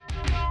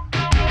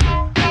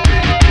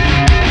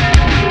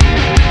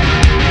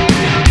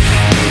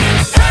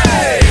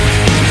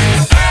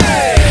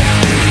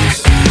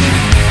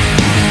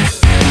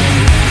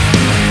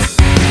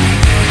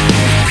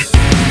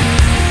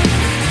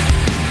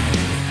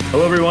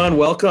Hello, everyone.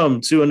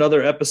 Welcome to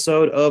another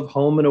episode of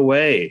Home and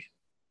Away,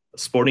 a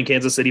Sporting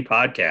Kansas City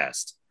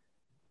podcast.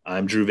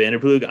 I'm Drew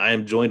Vanderplug. I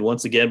am joined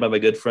once again by my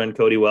good friend,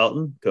 Cody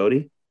Welton.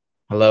 Cody.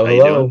 Hello, How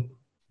you hello. doing?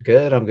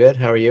 Good, I'm good.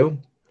 How are you?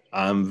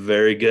 I'm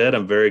very good.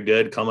 I'm very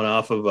good. Coming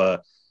off of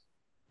a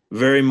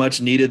very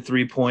much needed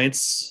 3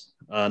 points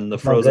on the Oh,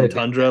 frozen good.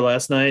 tundra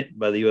last night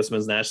by the U.S.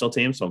 men's national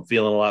team. So I'm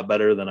feeling a lot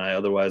better than I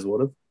otherwise would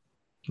have.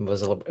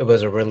 It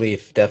was a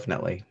relief,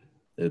 definitely.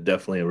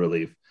 Definitely a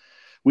relief.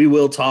 We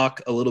will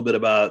talk a little bit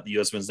about the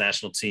U.S. men's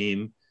national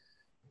team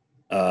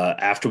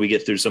after we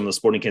get through some of the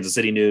Sporting Kansas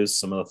City news,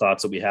 some of the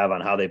thoughts that we have on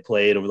how they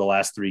played over the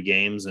last 3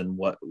 games and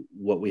what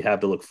we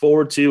have to look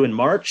forward to in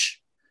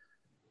March.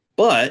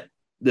 But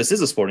this is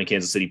a Sporting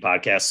Kansas City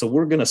podcast, so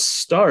we're going to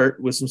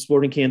start with some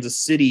Sporting Kansas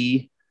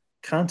City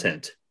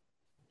content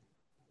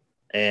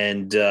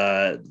and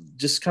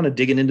just kind of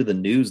digging into the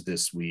news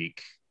this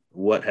week,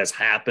 what has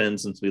happened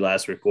since we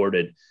last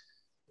recorded.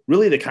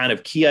 Really, the kind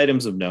of key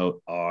items of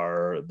note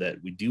are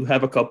that we do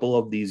have a couple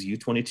of these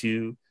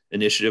U22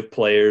 initiative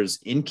players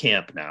in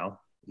camp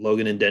now.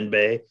 Logan and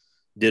Denbei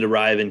did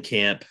arrive in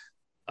camp,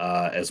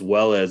 as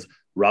well as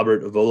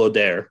Robert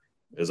Volodare,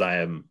 as I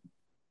am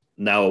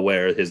now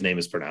aware his name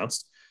is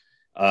pronounced.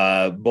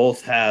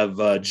 Both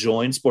have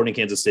joined Sporting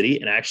Kansas City,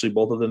 and actually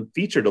both of them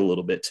featured a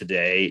little bit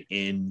today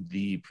in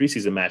the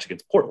preseason match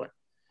against Portland.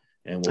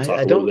 And we'll talk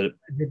I a little don't.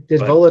 bit. Did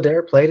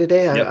Volodare play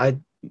today? Yep,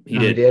 he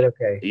No, he did. did.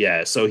 Okay,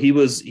 Yeah, so he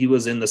was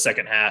in the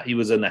second half. He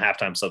was in the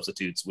halftime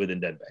substitutes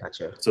within Denbei.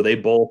 gotcha. So they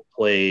both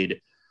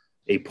played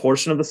a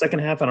portion of the second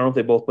half. I don't know if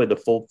they both played the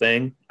full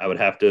thing. I would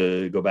have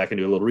to go back and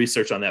do a little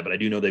research on that, but I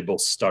do know they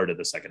both started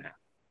the second half.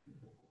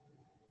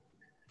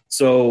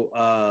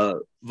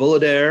 So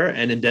Volodare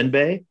and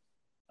Ndenbe,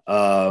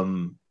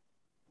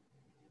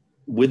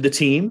 with the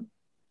team,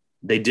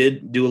 they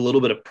did do a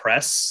little bit of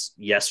press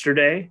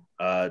yesterday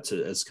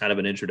as kind of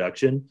an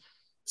introduction.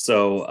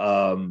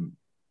 So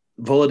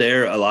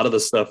Volodare, a lot of the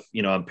stuff,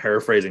 I'm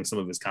paraphrasing some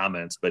of his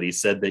comments, but he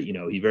said that,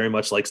 he very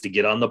much likes to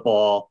get on the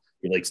ball.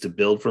 He likes to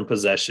build from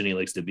possession. He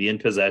likes to be in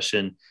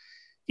possession.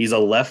 He's a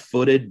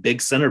left-footed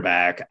big center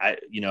back.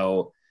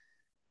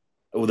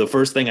 The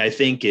first thing I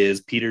think is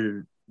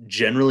Peter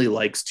generally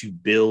likes to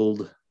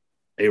build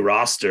a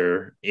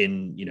roster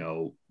in,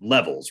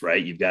 levels,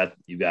 right? You've got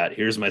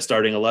here's my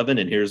starting 11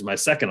 and here's my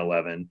second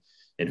 11.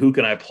 And who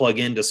can I plug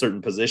into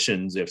certain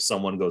positions if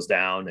someone goes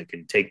down and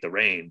can take the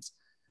reins?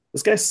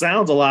 This guy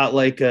sounds a lot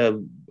like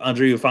a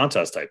Andre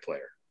Ufantas type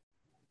player.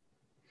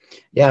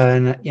 Yeah,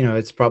 and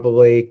it's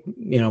probably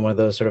one of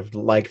those sort of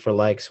like for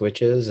like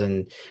switches,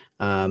 and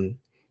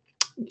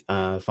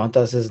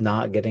Fontas is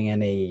not getting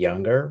any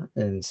younger,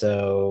 and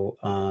so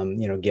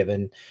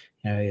given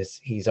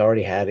he's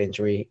already had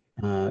injury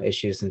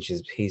issues since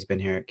he's been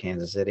here at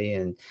Kansas City,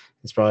 and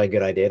it's probably a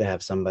good idea to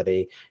have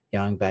somebody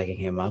young backing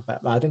him up.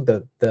 I think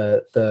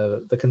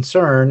the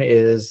concern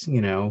is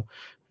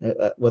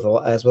as with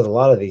a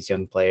lot of these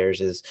young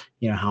players is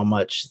how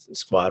much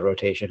squad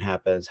rotation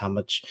happens, how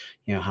much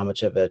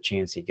of a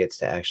chance he gets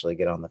to actually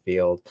get on the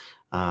field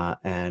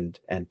and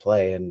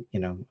play, and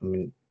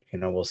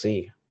we'll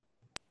see.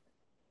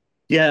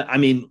 Yeah,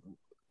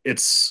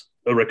 it's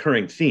a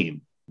recurring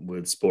theme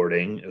with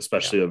Sporting,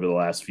 especially over the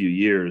last few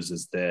years,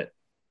 is that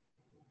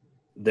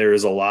there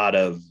is a lot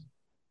of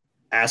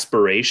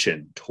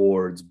aspiration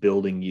towards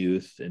building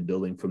youth and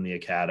building from the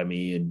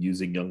academy and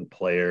using young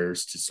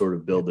players to sort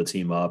of build the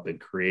team up and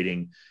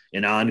creating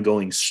an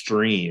ongoing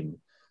stream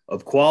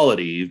of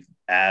quality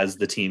as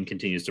the team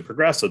continues to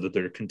progress so that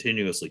they're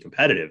continuously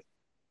competitive.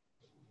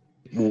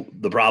 Well,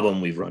 the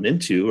problem we've run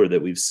into or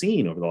that we've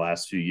seen over the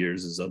last few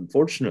years is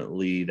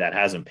unfortunately that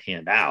hasn't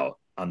panned out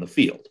on the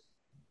field.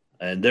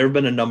 And there have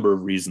been a number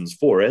of reasons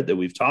for it that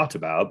we've talked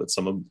about, but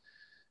some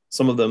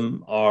of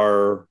them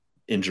are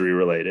injury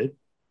related.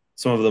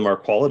 Some of them are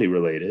quality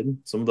related.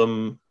 Some of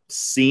them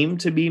seem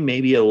to be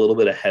maybe a little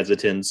bit of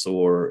hesitance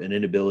or an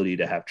inability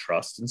to have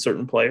trust in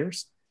certain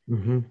players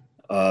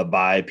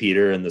by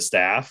Peter and the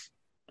staff.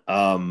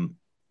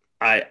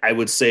 I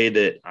would say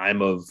that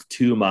I'm of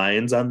two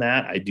minds on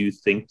that. I do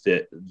think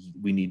that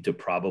we need to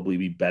probably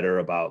be better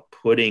about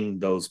putting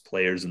those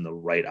players in the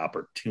right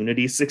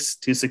opportunities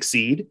to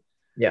succeed.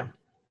 Yeah.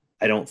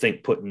 I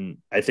think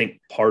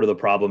part of the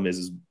problem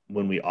is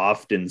when we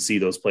often see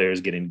those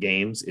players get in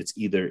games, it's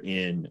either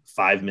in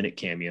 5-minute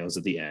cameos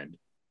at the end,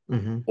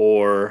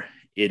 or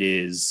it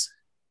is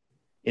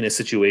in a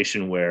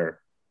situation where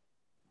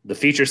the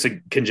feature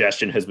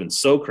congestion has been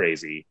so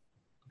crazy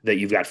that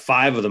you've got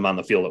 5 of them on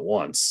the field at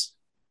once.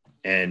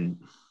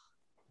 And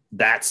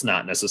that's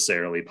not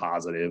necessarily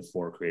positive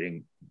for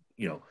creating,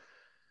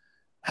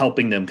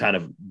 helping them kind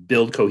of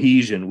build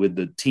cohesion with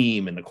the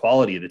team and the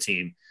quality of the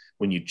team.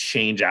 When you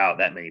change out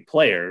that many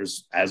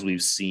players, as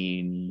we've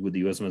seen with the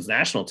U.S. men's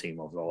national team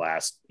over the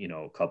last,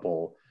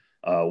 couple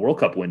World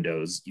Cup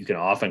windows, you can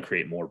often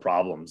create more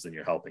problems than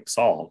you're helping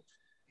solve.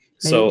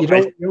 So you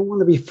don't want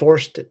to be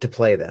forced to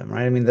play them,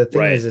 right? I mean, the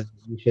thing right. is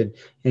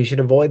you should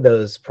avoid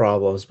those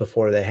problems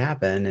before they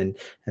happen, and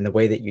the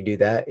way that you do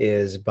that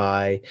is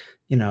by,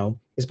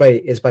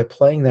 is by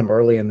playing them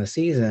early in the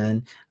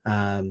season,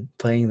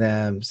 playing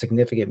them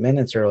significant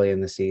minutes early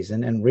in the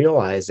season, and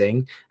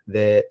realizing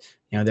that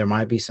there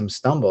might be some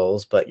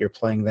stumbles, but you're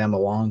playing them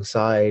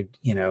alongside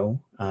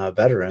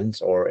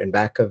veterans, or in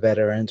back of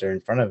veterans, or in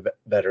front of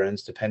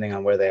veterans, depending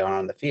on where they are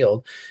on the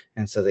field,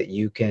 and so that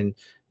you can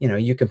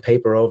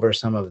paper over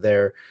some of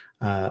their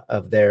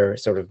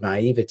sort of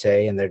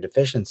naivete and their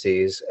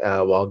deficiencies,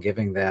 while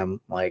giving them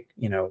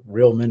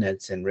real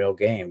minutes in real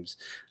games.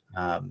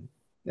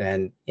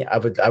 And yeah,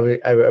 I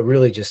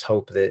really just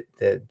hope that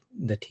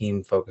the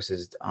team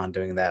focuses on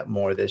doing that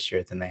more this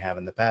year than they have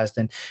in the past.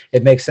 And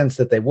it makes sense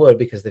that they would,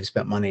 because they've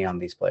spent money on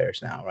these players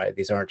now, right?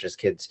 These aren't just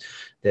kids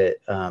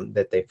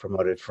that they've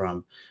promoted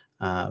from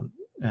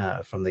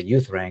the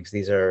youth ranks.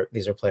 These are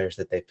players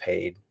that they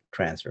paid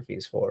transfer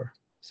fees for.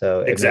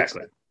 So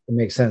Exactly. it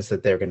makes sense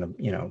that they're going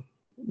to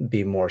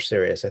be more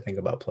serious, I think,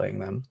 about playing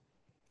them.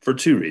 For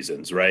two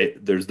reasons, right?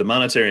 There's the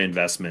monetary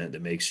investment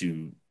that makes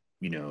you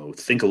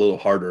think a little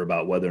harder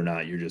about whether or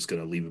not you're just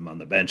going to leave them on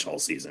the bench all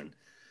season.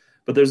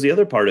 But there's the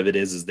other part of it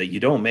is that you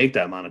don't make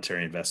that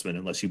monetary investment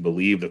unless you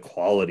believe the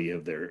quality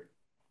of their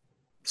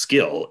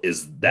skill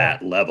is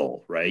that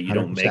level, right? You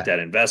don't make 100%. that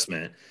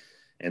investment.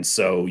 And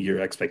so your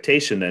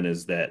expectation then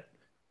is that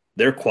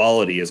their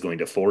quality is going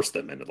to force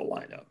them into the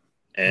lineup.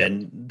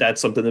 And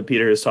that's something that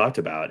Peter has talked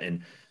about.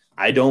 And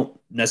I don't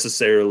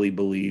necessarily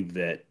believe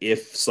that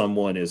if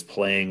someone is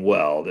playing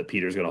well, that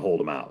Peter's going to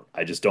hold them out.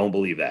 I just don't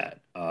believe that.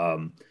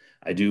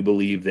 I do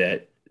believe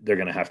that they're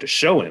going to have to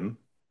show him,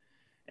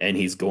 and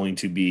he's going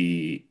to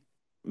be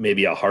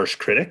maybe a harsh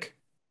critic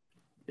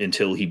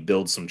until he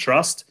builds some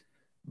trust.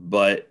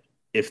 But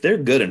if they're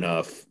good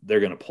enough,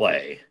 they're going to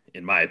play,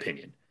 in my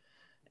opinion.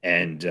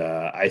 And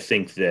I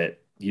think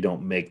that you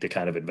don't make the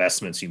kind of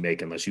investments you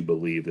make unless you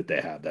believe that they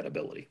have that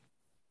ability.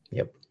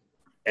 Yep.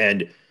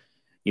 And,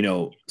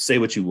 say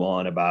what you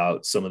want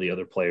about some of the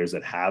other players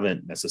that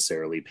haven't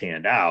necessarily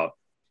panned out.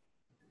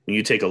 When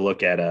you take a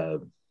look at a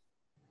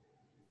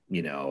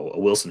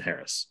Wilson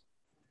Harris,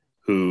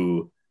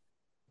 who,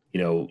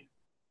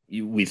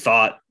 we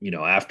thought,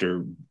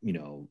 after,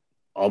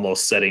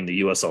 almost setting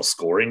the USL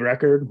scoring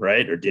record,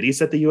 right? Or did he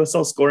set the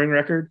USL scoring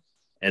record?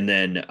 And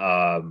then,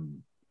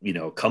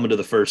 coming to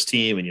the first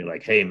team, and you're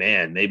like, hey,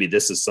 man, maybe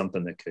this is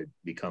something that could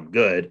become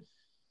good.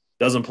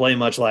 Doesn't play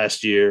much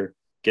last year,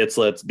 gets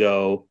let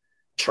go,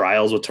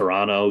 trials with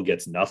Toronto,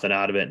 gets nothing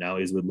out of it. Now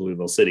he's with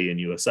Louisville City in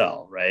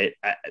USL, right?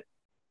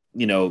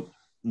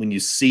 When you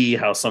see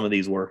how some of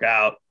these work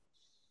out,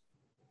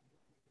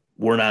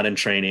 we're not in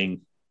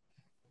training.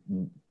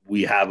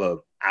 We have a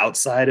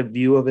outside of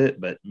view of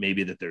it, but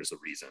maybe that there's a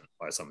reason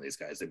why some of these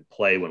guys didn't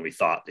play when we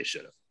thought they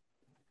should have.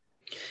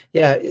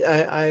 Yeah,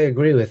 I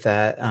agree with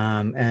that.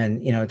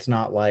 And it's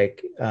not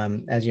like,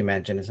 as you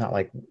mentioned, it's not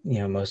like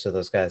most of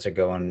those guys are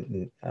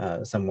going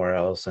somewhere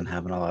else and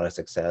having a lot of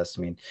success.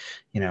 I mean,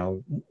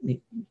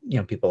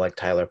 people like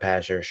Tyler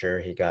Pasher, sure,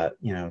 he got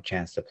a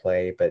chance to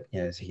play, but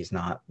he's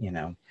not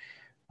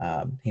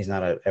he's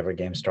not a every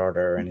game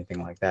starter or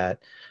anything like that.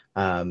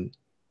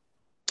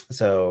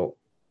 So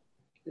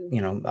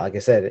like I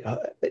said,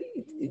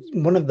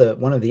 one of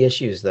the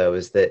issues though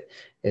is that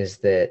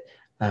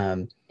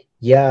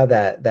yeah,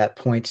 that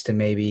points to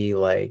maybe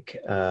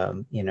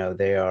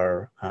they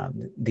are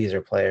these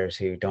are players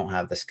who don't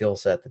have the skill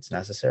set that's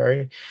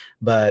necessary,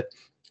 but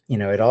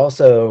it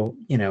also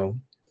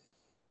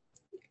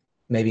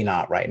maybe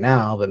not right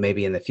now, but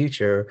maybe in the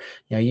future,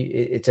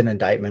 it's an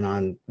indictment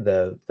on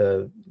the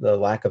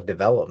lack of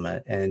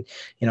development. And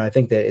I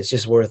think that it's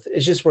just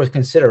worth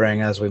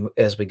considering as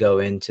we go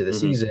into the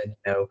season.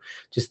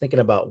 Just thinking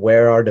about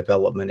where our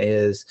development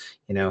is,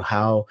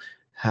 how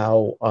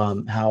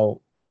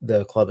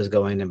the club is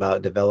going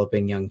about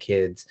developing young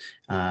kids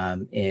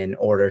in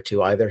order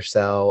to either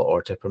sell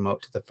or to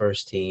promote to the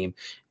first team,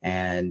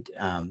 and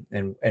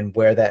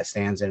where that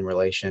stands in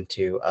relation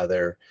to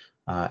other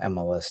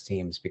MLS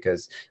teams.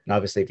 Because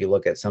obviously, if you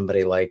look at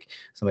somebody like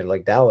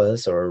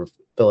Dallas or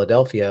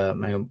Philadelphia,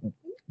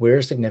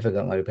 we're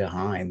significantly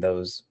behind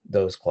those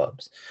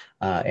clubs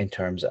in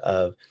terms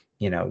of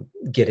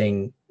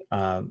getting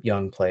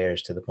young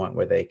players to the point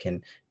where they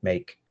can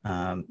make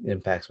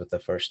impacts with the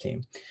first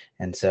team.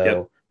 And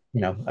so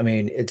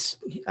it's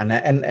and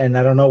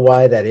I don't know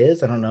why that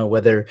is. I don't know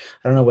whether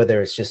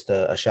it's just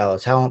a shallow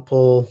talent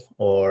pool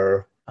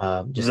or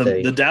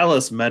the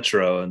Dallas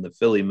Metro and the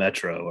Philly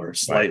Metro are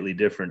slightly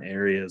different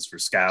areas for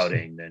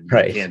scouting than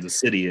Kansas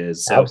City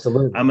is. So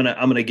absolutely, I'm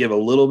gonna give a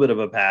little bit of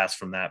a pass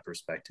from that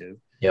perspective.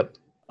 Yep.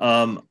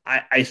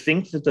 I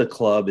think that the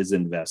club is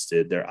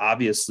invested. They're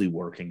obviously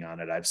working on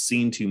it. I've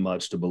seen too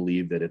much to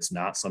believe that it's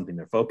not something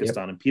they're focused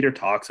on. And Peter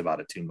talks about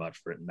it too much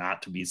for it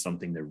not to be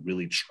something they're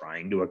really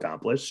trying to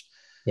accomplish.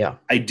 Yeah.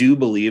 I do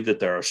believe that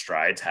there are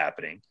strides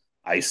happening.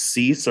 I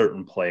see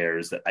certain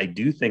players that I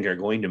do think are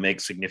going to make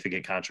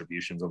significant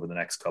contributions over the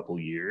next couple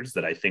of years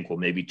that I think will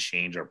maybe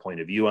change our point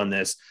of view on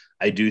this.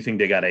 I do think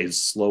they got a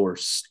slower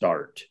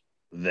start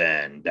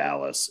than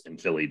Dallas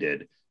and Philly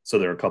did. So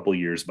they're a couple of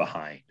years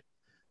behind.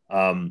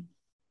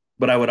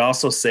 But I would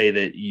also say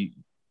that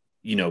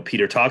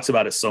Peter talks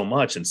about it so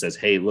much and says,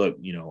 hey, look,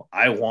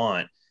 I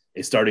want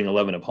a starting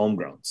 11 of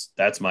homegrowns.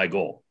 That's my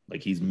goal.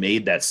 Like, he's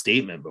made that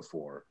statement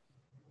before.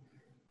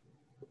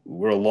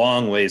 We're a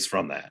long ways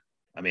from that.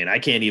 I mean, I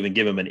can't even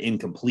give him an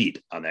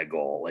incomplete on that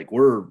goal. Like,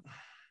 we're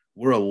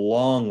a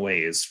long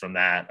ways from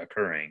that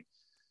occurring.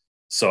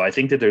 So I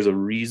think that there's a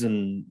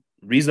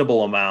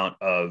reasonable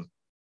amount of,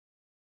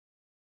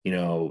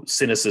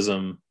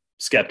 cynicism,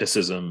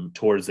 skepticism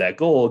towards that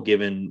goal,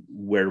 given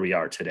where we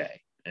are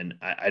today. And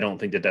I don't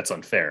think that that's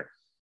unfair.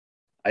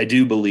 I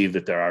do believe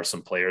that there are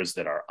some players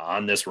that are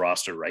on this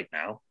roster right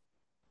now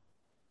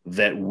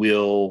that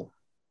will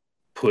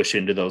push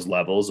into those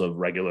levels of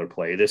regular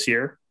play this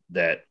year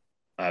that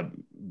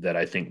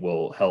I think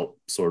will help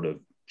sort of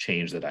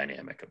change the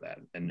dynamic of that.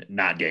 And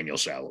not Daniel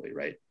Shallowy,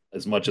 right?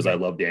 As much as I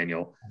love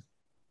Daniel,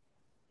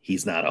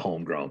 he's not a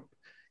homegrown.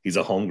 He's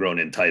a homegrown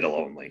in title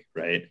only,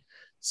 right?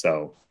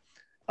 So,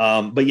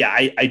 but yeah,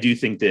 I do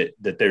think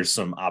that there's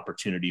some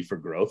opportunity for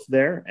growth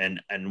there.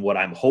 And what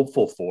I'm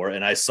hopeful for,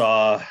 and I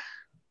saw,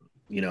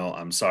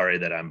 I'm sorry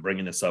that I'm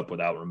bringing this up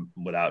without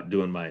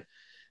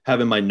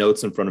having my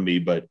notes in front of me,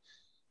 but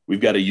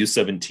we've got a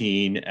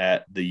U17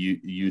 at the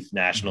youth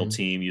national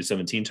team,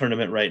 U17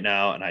 tournament right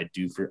now. And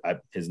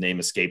his name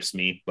escapes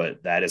me,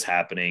 but that is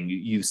happening.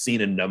 You've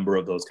seen a number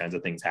of those kinds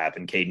of things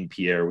happen. Caden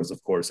Pierre was,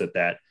 of course, at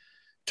that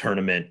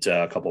tournament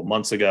a couple of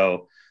months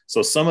ago.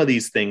 So some of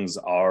these things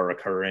are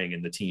occurring,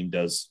 and the team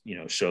does,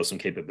 show some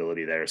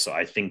capability there. So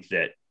I think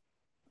that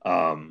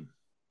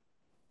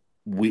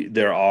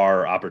there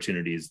are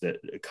opportunities that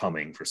are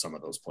coming for some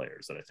of those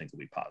players that I think will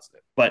be positive.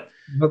 But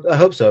I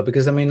hope so,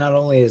 because not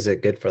only is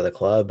it good for the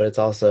club, but it's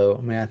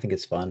also, I think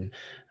it's fun.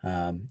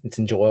 It's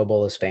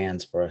enjoyable as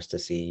fans for us to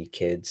see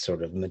kids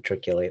sort of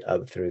matriculate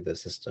up through the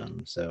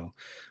system. So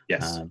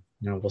yes,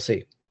 we'll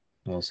see.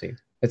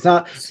 It's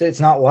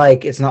not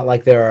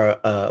like there are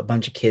a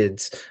bunch of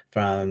kids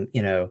from,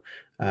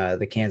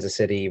 the Kansas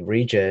City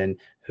region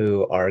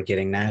who are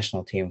getting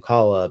national team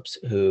call-ups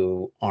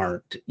who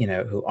aren't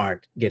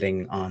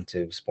getting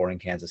onto Sporting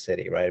Kansas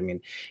City, right? I mean,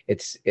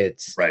 it's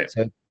right.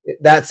 So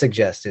that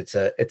suggests it's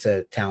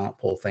a talent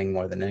pool thing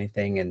more than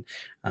anything. And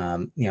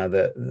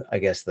I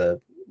guess the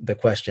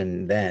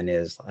question then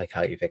is like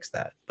how you fix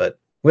that. But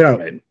we don't.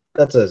 Right.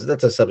 That's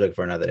a subject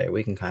for another day.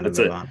 We can kind of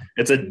move on.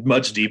 It's a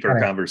much deeper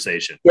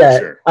conversation. Yeah, for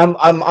sure.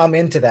 I'm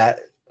into that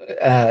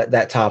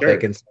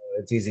topic, Sure. and so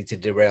it's easy to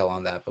derail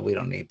on that, but we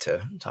don't need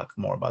to talk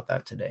more about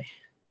that today.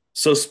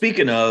 So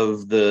speaking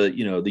of the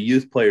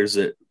youth players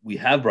that we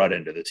have brought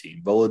into the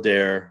team,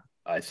 Volodare,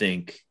 I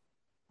think,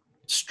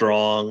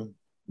 strong,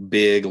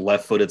 big,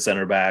 left-footed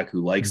center back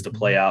who likes to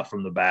play out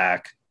from the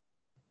back.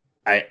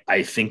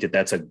 I think that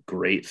that's a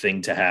great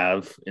thing to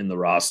have in the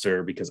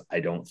roster, because I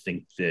don't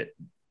think that,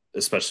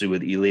 especially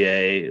with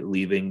Elie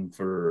leaving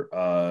for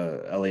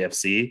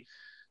LAFC,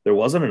 there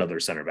wasn't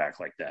another center back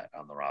like that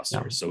on the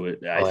roster. No. So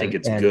I think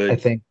it's good. I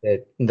think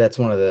that's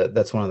one of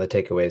the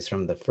takeaways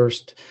from the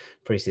first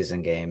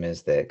preseason game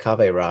is that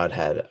Kave Rod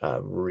had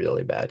a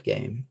really bad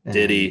game.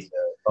 Did he?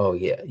 So,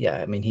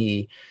 yeah. I mean,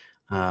 he,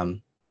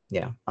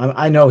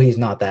 I know he's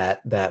not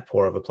that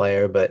poor of a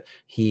player, but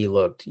he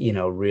looked,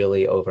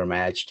 really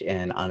overmatched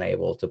and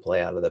unable to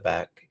play out of the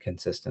back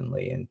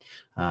consistently, and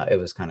it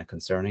was kind of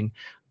concerning.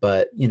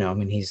 But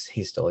he's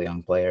still a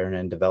young player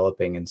and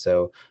developing, and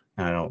so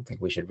I don't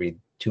think we should read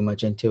too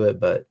much into it.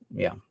 But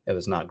yeah, it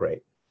was not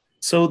great.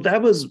 So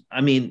that was,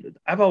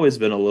 I've always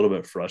been a little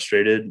bit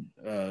frustrated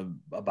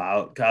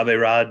about Kave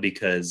Rod,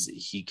 because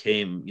he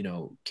came,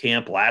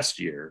 camp last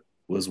year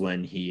was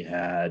when he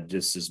had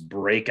just this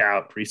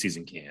breakout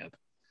preseason camp,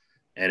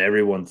 and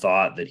everyone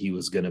thought that he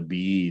was going to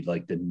be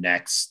like the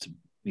next,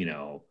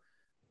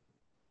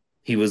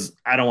 he was,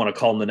 I don't want to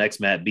call him the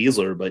next Matt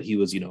Beasler, but he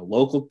was,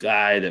 local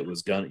guy that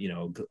was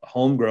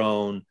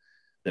homegrown,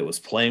 that was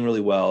playing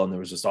really well. And there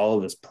was just all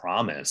of this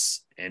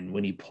promise. And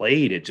when he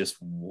played, it just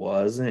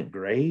wasn't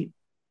great.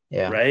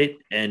 Yeah. Right.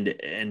 And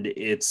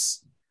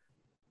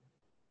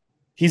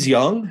he's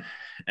young,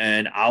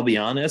 and I'll be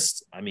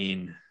honest.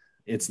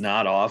 It's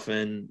not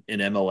often in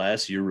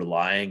MLS you're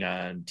relying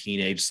on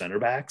teenage center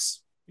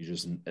backs.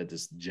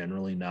 It's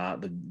generally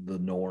not the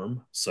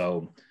norm.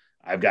 So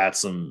I've got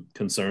some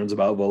concerns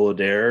about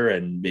Volodare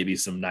and maybe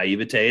some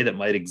naivete that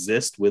might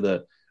exist with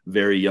a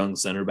very young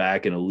center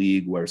back in a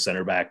league where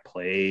center back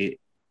play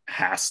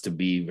has to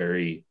be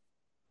very,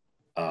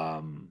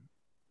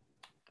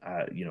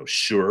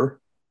 sure.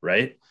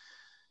 Right.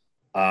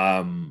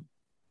 And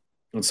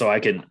so I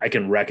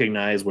can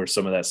recognize where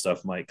some of that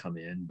stuff might come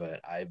in, but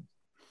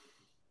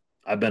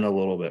I've been a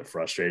little bit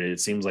frustrated.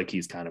 It seems like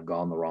he's kind of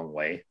gone the wrong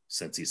way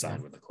since he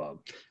signed with the club.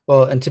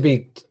 Well, and to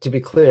be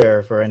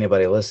clear for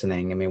anybody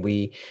listening,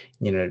 we,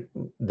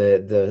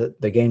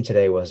 the game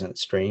today wasn't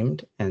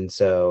streamed, and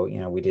so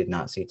we did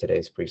not see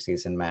today's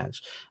preseason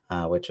match,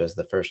 which was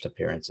the first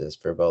appearances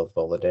for both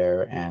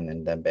Volodare and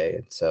Ndembe.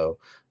 And so,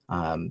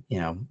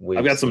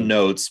 I've got some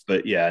notes,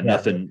 but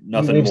nothing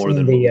more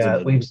than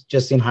we've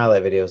just seen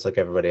highlight videos like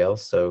everybody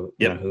else. So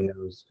who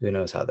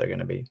knows how they're going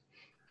to be.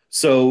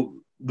 So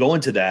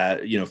going to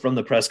that, from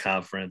the press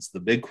conference, the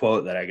big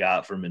quote that I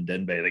got from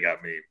Ndembe that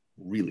got me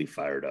really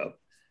fired up.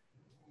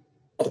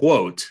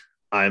 Quote,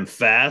 "I'm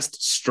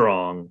fast,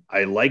 strong.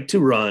 I like to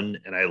run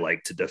and I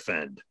like to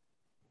defend."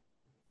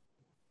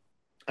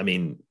 I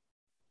mean,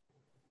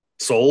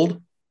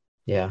 sold.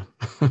 Yeah.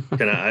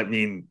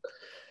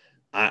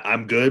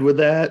 I'm good with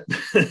that.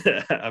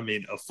 I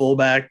mean, a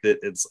fullback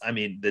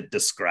that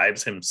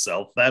describes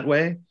himself that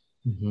way.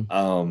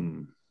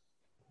 Mm-hmm.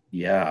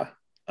 Yeah.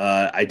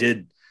 I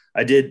did,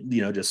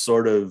 just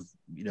sort of,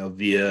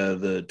 via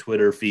the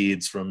Twitter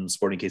feeds from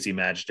Sporting KC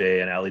Match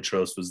Day, and Ali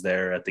Trost was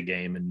there at the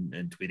game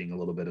and tweeting a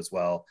little bit as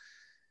well.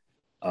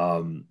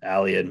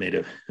 Ali had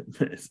made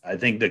I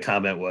think the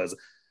comment was,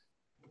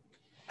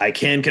 "I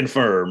can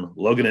confirm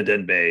Logan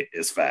Ndembe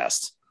is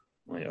fast."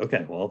 I'm like,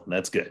 okay, well,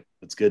 that's good.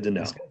 It's good to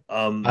know.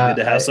 Good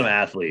to have some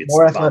athletes.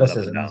 More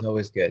athleticism is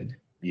always good.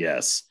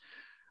 Yes.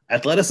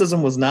 Athleticism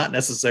was not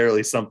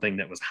necessarily something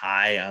that was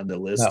high on the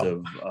list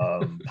of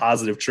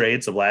positive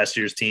traits of last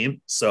year's team.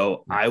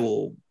 So I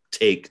will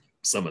take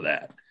some of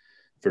that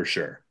for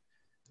sure.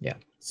 Yeah.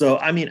 So,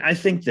 I mean, I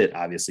think that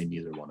obviously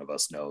neither one of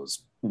us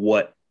knows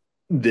what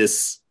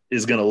this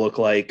is going to look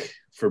like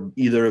for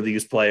either of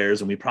these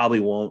players. And we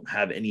probably won't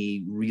have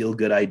any real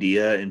good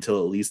idea until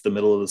at least the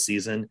middle of the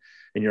season.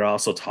 And you're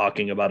also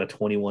talking about a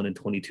 21 and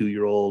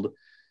 22-year-old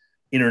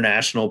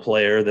international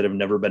player that have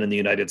never been in the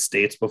United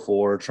States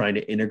before, trying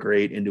to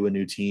integrate into a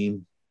new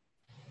team.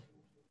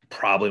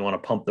 Probably want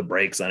to pump the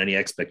brakes on any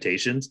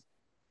expectations,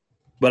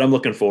 but I'm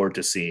looking forward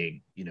to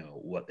seeing,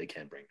 what they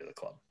can bring to the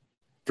club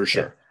for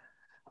sure.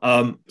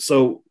 Yeah.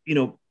 So,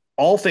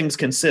 all things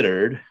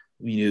considered,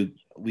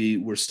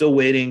 we're still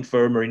waiting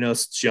for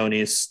Marinos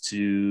Sionis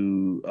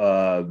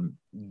to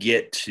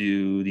get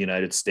to the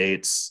United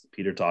States.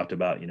 Peter talked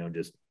about,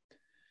 just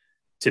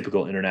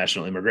typical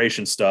international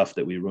immigration stuff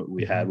that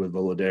we had with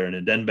Volodera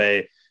and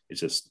Ndembe.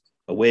 It's just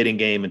a waiting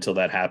game until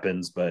that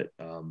happens, but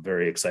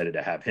very excited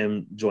to have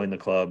him join the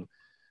club.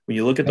 When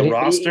you look at the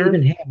roster,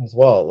 even him as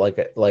well, like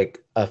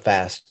a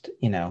fast,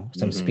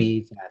 some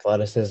speed, some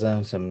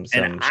athleticism, some.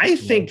 And I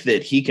think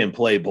that he can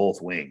play both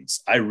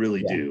wings. I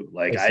really do.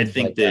 Like, I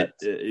think that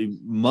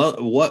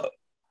what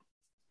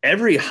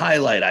every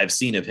highlight I've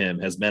seen of him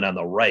has been on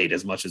the right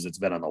as much as it's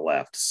been on the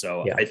left.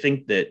 So I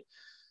think that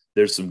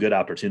there's some good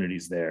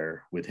opportunities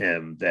there with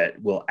him that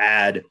will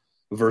add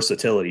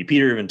versatility.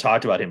 Peter even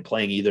talked about him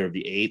playing either of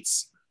the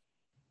eights.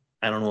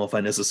 I don't know if I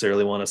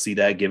necessarily want to see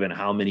that given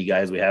how many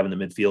guys we have in the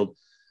midfield,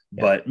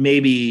 but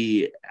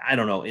maybe, I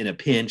don't know, in a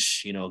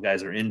pinch,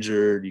 guys are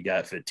injured, you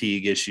got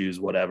fatigue issues,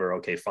 whatever.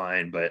 Okay,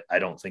 fine. But I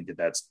don't think that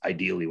that's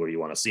ideally where you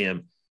want to see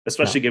him,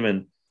 especially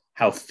given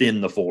how thin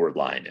the forward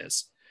line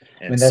is.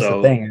 And that's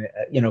the thing,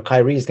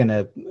 Kyrie's going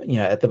to,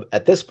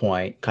 at this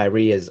point,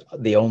 Kyrie is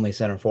the only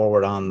center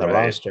forward on the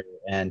roster.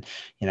 And,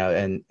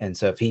 and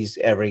so if he's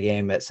every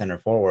game at center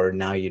forward,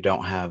 now you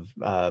don't have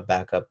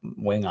backup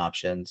wing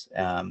options.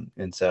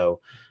 And so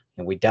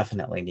we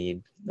definitely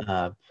need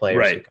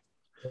players who can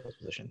those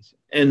positions.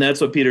 And that's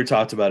what Peter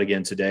talked about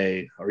again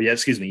today,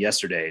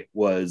 yesterday,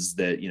 was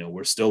that,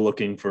 we're still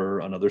looking for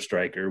another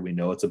striker. We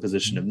know it's a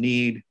position of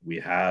need. We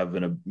have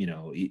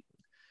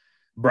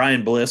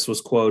Brian Bliss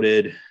was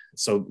quoted.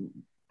 So,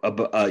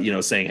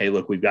 saying, "Hey,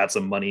 look, we've got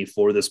some money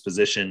for this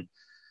position."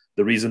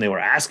 The reason they were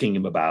asking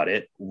him about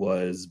it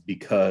was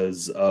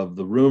because of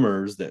the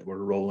rumors that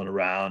were rolling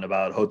around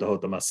about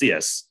Jota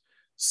Macias.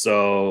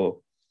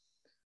 So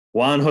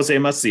Juan Jose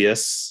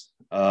Macias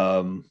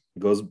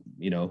goes,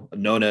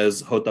 known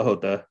as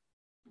Jota.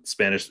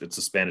 Spanish. It's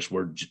a Spanish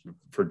word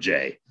for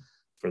J,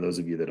 for those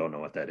of you that don't know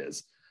what that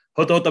is.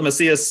 Jota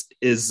Macias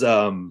is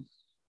an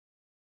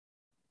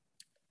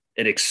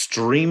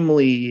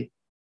extremely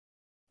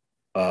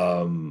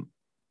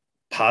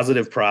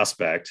positive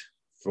prospect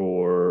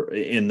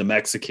in the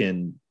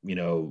Mexican,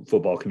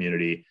 football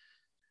community.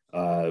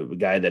 A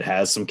guy that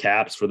has some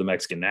caps for the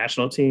Mexican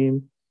national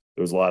team.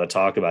 There was a lot of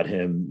talk about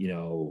him,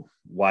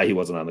 why he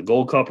wasn't on the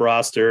Gold Cup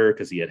roster,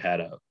 because he had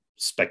a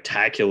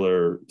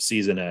spectacular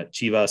season at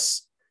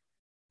Chivas,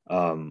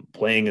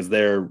 playing as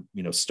their,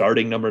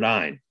 starting number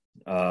 9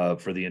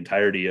 for the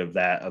entirety of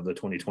the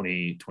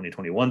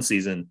 2020-2021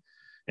 season,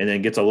 and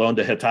then gets a loan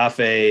to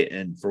Getafe.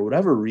 And for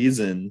whatever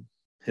reason,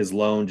 his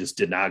loan just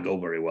did not go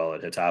very well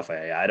at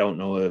Getafe. I don't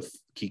know if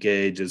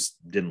Kike just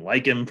didn't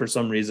like him for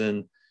some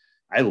reason.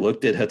 I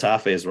looked at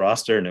Getafe's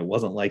roster, and it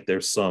wasn't like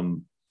there's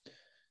some,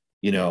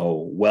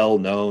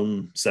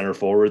 well-known center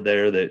forward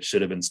there that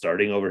should have been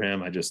starting over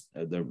him.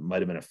 There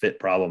might've been a fit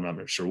problem. I'm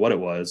not sure what it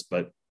was,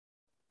 but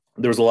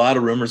there was a lot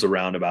of rumors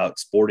around about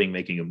Sporting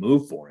making a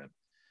move for him.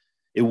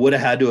 It would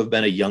have had to have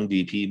been a young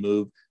DP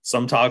move.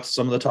 Some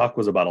of the talk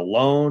was about a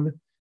loan.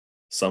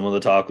 Some of the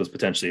talk was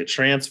potentially a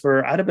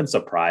transfer. I'd have been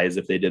surprised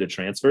if they did a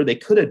transfer. They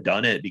could have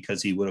done it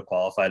because he would have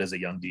qualified as a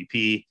young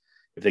DP.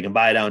 If they can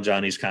buy down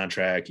Johnny's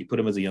contract, you put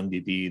him as a young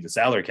DP, the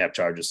salary cap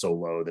charge is so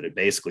low that it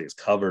basically is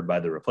covered by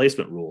the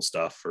replacement rule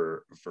stuff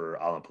for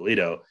Alan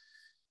Pulido.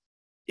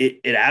 It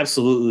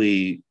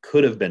absolutely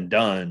could have been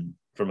done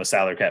from a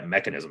salary cap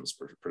mechanisms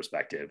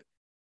perspective.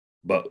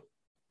 But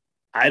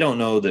I don't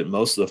know that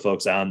most of the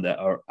folks that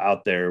are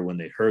out there when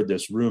they heard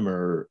this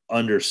rumor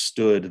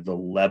understood the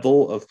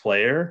level of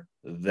player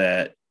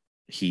that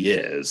he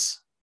is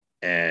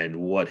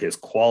and what his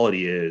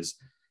quality is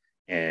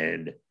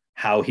and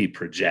how he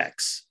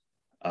projects.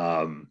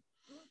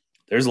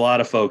 There's a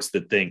lot of folks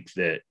that think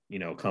that,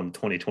 come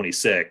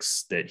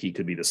 2026, that he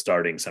could be the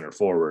starting center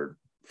forward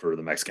for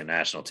the Mexican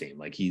national team.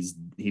 Like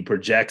he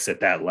projects at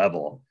that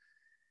level.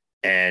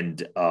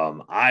 And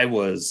I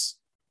was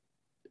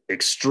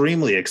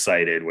extremely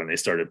excited when they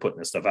started putting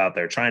this stuff out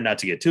there, trying not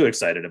to get too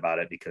excited about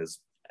it, because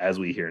as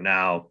we hear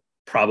now,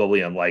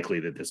 probably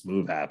unlikely that this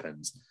move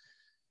happens.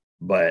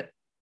 But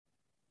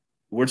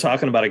we're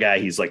talking about a guy,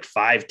 he's like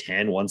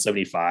 5'10",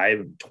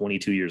 175,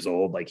 22 years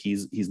old. Like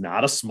he's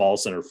not a small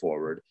center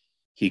forward.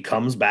 He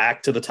comes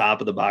back to the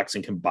top of the box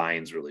and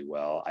combines really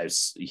well.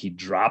 He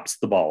drops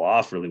the ball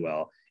off really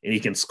well, and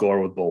he can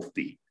score with both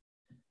feet.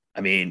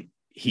 I mean,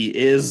 he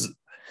is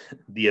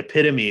the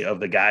epitome of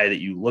the guy that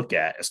you look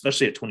at,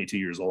 especially at 22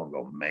 years old, and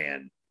go,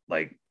 man,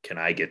 like, can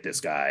I get this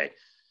guy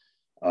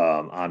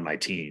on my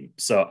team?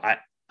 So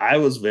I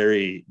was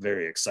very,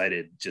 very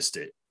excited just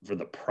for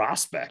the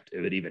prospect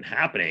of it even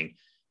happening.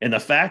 And the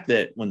fact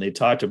that when they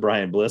talked to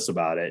Brian Bliss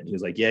about it, he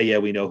was like, yeah,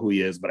 we know who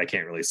he is, but I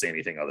can't really say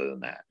anything other than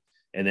that.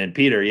 And then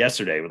Peter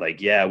yesterday was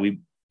like, yeah,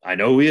 I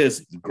know who he is.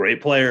 He's a great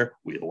player.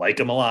 We like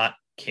him a lot.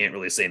 Can't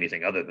really say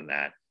anything other than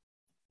that.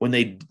 When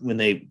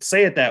they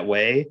say it that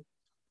way,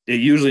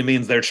 it usually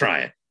means they're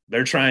trying.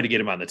 They're trying to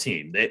get him on the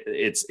team.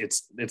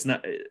 It's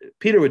not.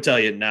 Peter would tell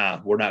you, nah,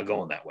 we're not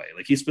going that way.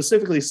 Like he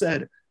specifically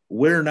said,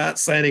 we're not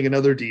signing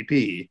another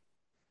DP.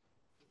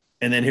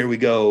 And then here we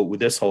go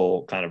with this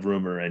whole kind of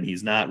rumor, and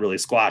he's not really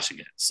squashing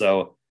it.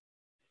 So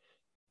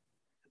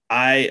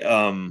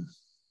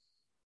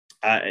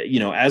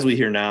as we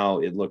hear now,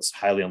 it looks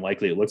highly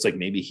unlikely. It looks like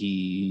maybe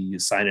he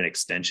signed an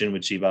extension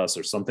with Chivas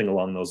or something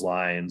along those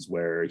lines,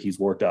 where he's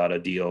worked out a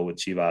deal with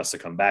Chivas to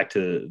come back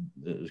to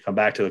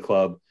the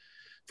club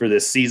for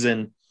this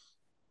season.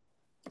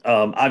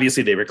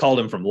 Obviously, they recalled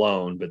him from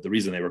loan, but the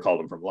reason they recalled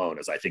him from loan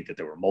is I think that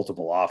there were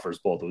multiple offers,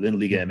 both within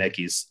Liga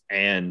MX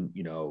and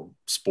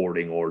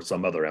Sporting or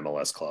some other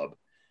MLS club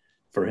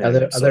for him.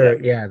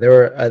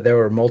 There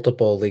were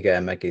multiple Liga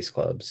MX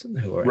clubs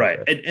who were right,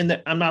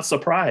 and I'm not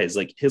surprised.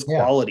 Like his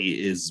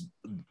quality is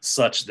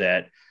such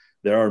that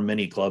there are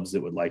many clubs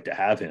that would like to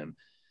have him.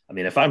 I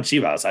mean, if I'm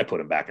Chivas, I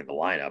put him back in the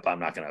lineup. I'm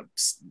not going to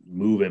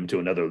move him to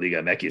another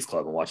Liga MX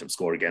club and watch him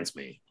score against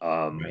me.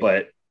 Right.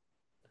 But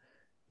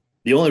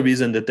the only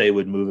reason that they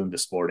would move him to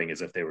Sporting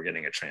is if they were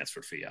getting a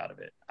transfer fee out of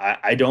it.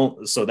 I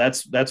don't. So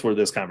that's where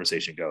this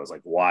conversation goes.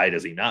 Like, why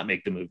does he not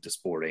make the move to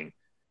Sporting?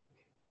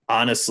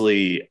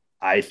 Honestly,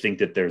 I think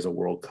that there's a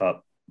World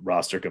Cup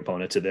roster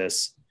component to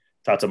this.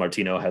 Tata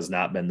Martino has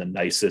not been the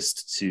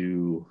nicest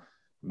to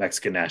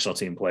Mexican national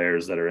team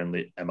players that are in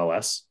the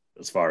MLS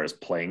as far as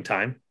playing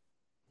time,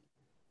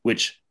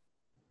 which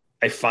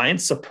I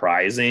find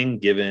surprising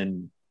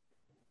given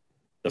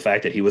the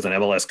fact that he was an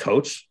MLS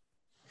coach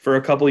for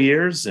a couple of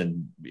years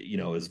and,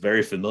 is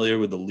very familiar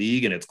with the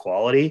league and its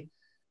quality,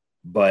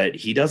 but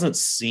he doesn't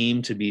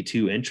seem to be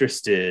too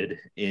interested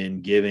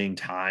in giving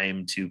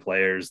time to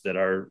players that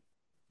are,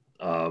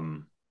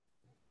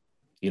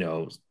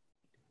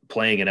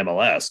 playing in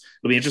MLS.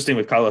 It'll be interesting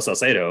with Carlos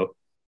Salcedo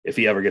if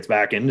he ever gets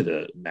back into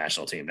the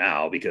national team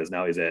now, because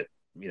now he's at,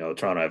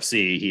 Toronto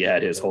FC. He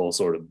had his whole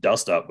sort of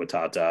dust up with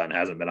Tata and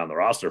hasn't been on the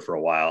roster for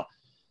a while,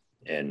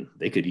 and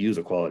they could use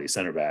a quality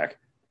center back.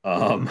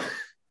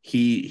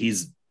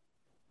 He's,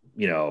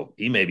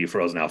 he may be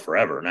frozen out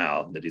forever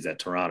now that he's at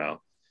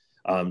Toronto.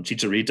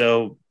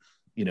 Chicharito,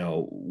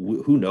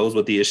 who knows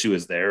what the issue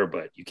is there,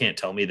 but you can't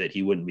tell me that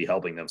he wouldn't be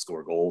helping them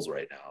score goals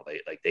right now.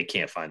 They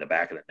can't find the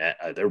back of the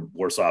net. They're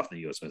worse off than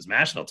the U.S. men's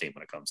national team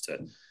when it comes to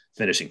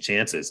finishing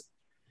chances,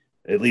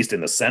 at least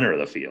in the center of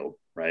the field,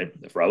 right?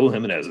 If Raul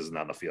Jimenez isn't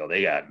on the field,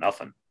 they got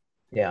nothing.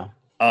 Yeah.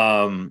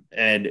 And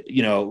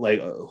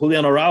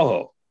Julian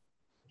Araujo,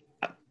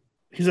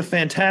 he's a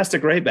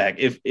fantastic right back.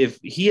 If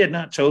he had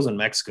not chosen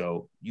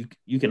Mexico,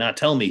 you cannot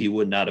tell me he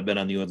would not have been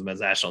on the U.S.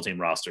 men's national team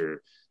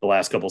roster the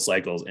last couple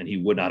cycles, and he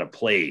would not have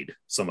played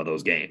some of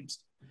those games.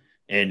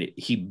 And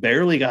he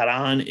barely got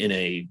on in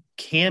a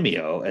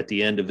cameo at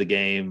the end of the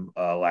game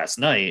last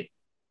night.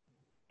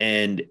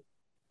 And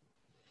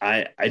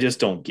I just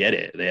don't get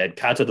it. They had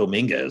Cata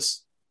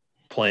Dominguez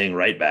playing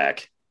right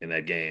back in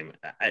that game.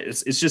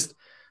 It's just,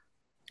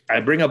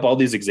 I bring up all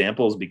these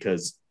examples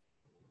because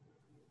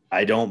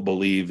I don't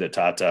believe that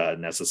Tata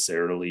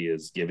necessarily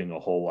is giving a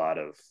whole lot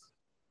of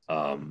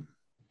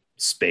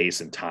space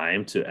and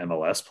time to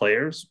MLS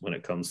players when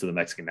it comes to the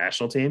Mexican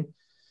national team.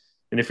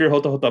 And if you're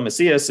Jota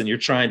Macias and you're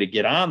trying to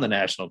get on the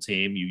national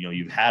team,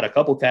 you've had a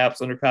couple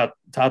caps under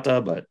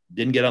Tata, but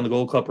didn't get on the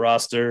Gold Cup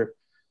roster.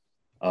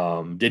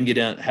 Haven't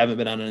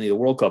been on any of the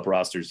World Cup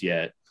rosters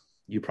yet.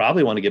 You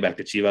probably want to get back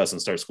to Chivas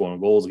and start scoring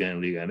goals again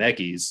in Liga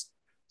MX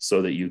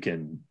so that you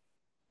can,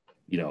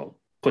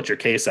 put your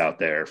case out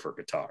there for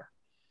Qatar.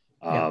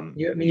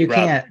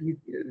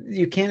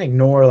 You can't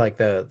ignore like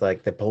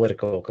the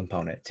political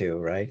component too,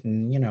 right?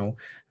 And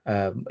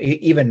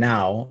even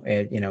now,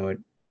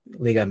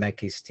 Liga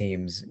MX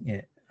teams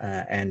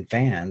and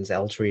fans,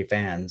 El Tri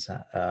fans,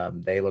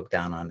 they look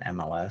down on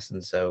MLS,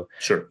 and so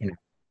Sure.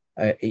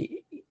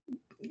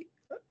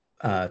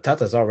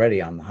 Tata's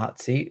already on the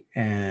hot seat,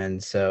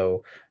 and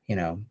so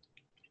I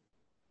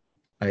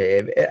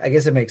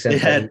guess it makes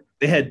sense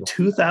they had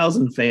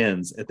 2,000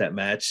 fans at that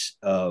match.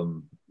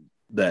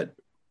 That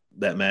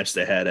match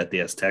they had at the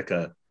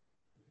Azteca.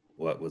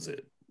 What was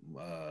it?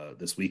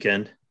 This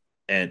weekend,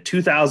 and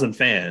 2,000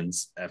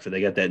 fans after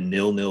they got that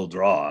 0-0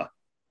 draw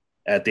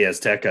at the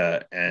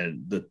Azteca,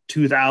 and the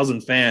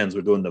 2,000 fans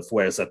were doing the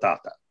Fuerza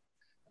Tata.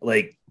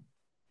 Like,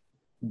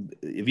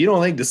 if you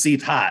don't think the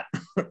seat's hot,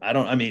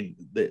 I mean,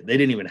 they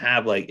didn't even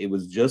have it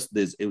was just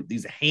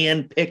these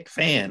hand-picked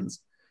fans.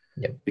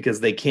 Yep. Because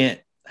they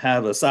can't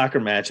have a soccer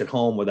match at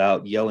home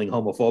without yelling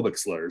homophobic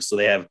slurs. So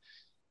they have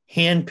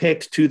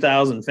hand-picked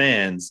 2,000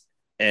 fans,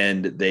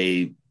 and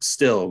they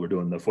still were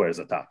doing the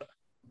Fuerza Tata.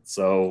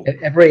 So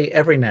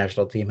every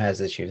national team has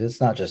issues.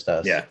 It's not just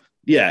us.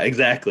 Yeah,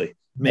 exactly.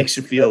 Makes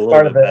you feel a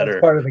little bit better.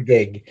 Part of the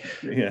gig.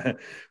 Yeah,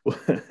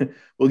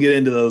 we'll get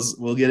into those.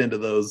 We'll get into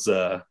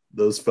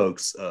those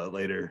folks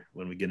later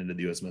when we get into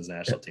the U.S. men's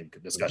national team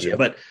discussion. Yep.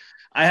 But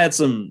I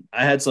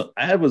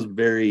was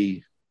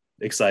very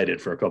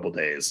excited for a couple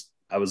days.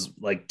 I was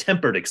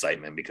tempered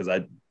excitement because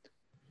I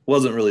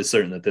wasn't really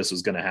certain that this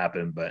was going to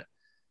happen, but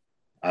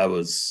I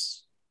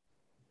was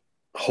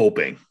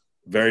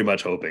very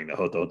much hoping that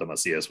Jota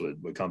Macias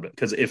would come,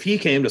 because if he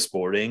came to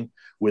Sporting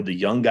with the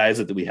young guys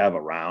that we have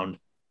around,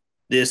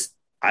 this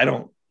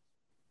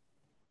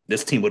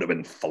team would have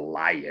been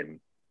flying.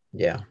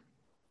 Yeah.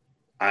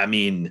 I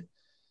mean,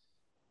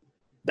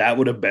 that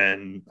would have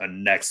been a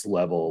next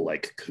level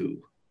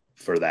coup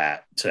for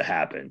that to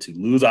happen, to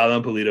lose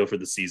Alan Pulido for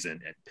the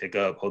season and pick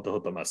up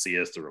Jota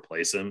Macias to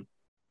replace him.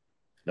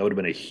 That would have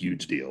been a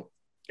huge deal.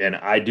 And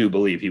I do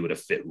believe he would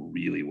have fit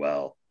really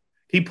well.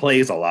 He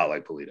plays a lot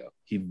like Pulido.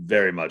 He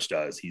very much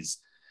does.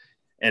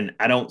 And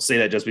I don't say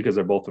that just because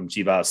they're both from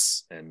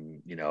Chivas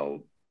and,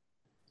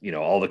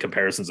 all the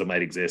comparisons that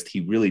might exist.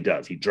 He really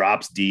does. He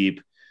drops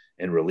deep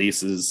and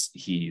releases.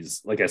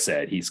 He's, like I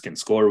said, he can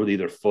score with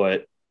either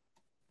foot.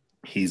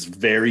 He's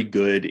very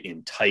good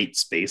in tight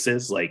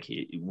spaces.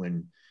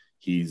 When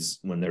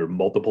there are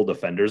multiple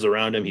defenders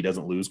around him, he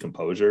doesn't lose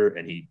composure,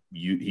 and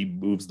he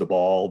moves the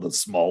ball the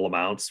small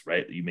amounts,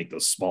 right? You make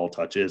those small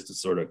touches to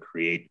sort of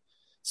create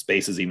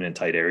spaces even in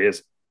tight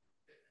areas.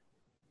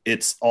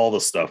 It's all the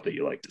stuff that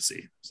you like to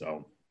see.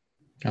 So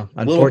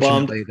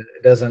unfortunately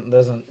it doesn't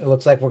it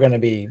looks like we're going to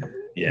be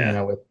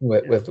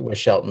with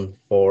Shelton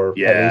for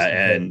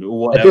and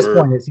whatever. At this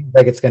point it seems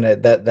like it's gonna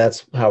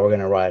that's how we're going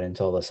to ride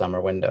until the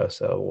summer window,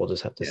 so we'll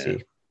just have to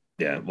see.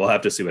 We'll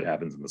have to see what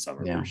happens in the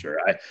summer for sure.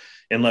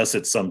 Unless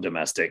it's some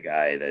domestic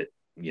guy that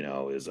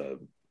is a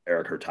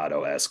Eric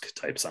Hurtado-esque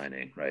type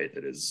signing, right?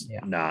 That is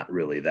not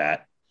really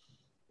that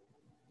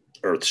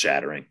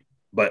earth-shattering,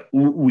 but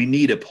we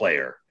need a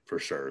player for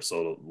sure.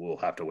 So we'll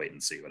have to wait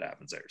and see what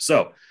happens there.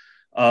 So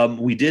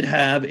we did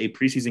have a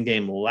preseason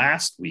game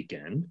last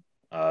weekend.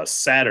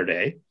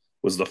 Saturday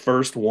was the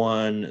first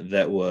one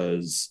that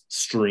was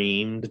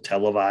streamed,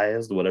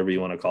 televised, whatever you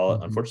want to call it.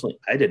 Mm-hmm. Unfortunately,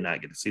 I did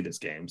not get to see this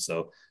game.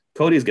 So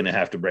Cody's going to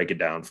have to break it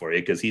down for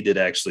you because he did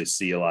actually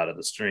see a lot of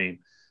the stream.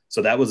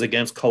 So that was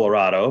against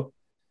Colorado.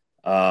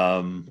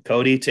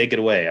 Cody, take it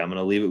away. I'm going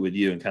to leave it with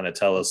you and kind of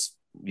tell us,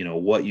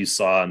 what you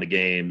saw in the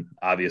game.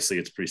 Obviously,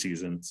 it's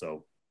preseason,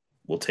 so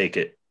we'll take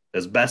it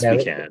as best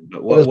we can.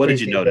 But what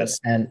did you notice?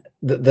 And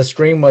the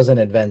stream was an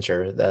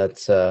adventure.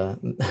 That's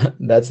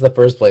the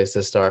first place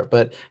to start.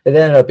 But it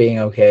ended up being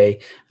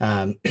okay.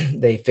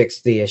 They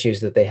fixed the issues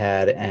that they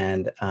had,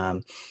 and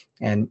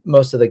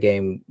most of the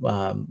game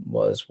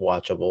was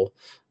watchable.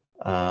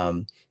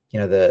 The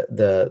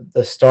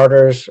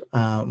starters.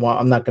 Well,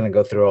 I'm not going to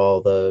go through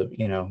all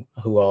the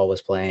who all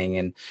was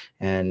playing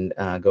and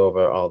go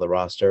over all the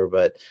roster,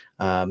 but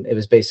it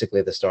was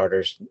basically the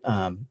starters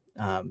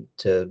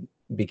to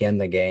begin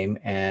the game,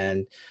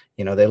 and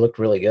they looked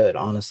really good,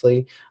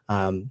 honestly.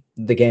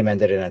 The game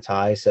ended in a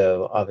tie,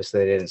 so obviously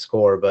they didn't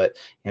score, but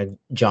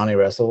Johnny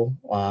Russell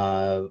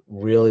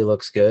really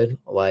looks good.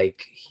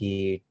 Like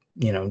he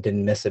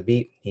didn't miss a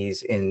beat.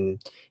 He's in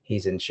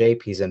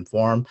shape, he's in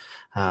form,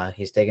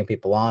 he's taking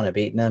people on and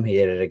beating them. He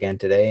did it again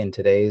today in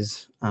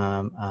today's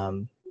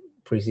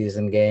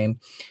preseason game.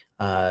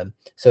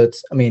 So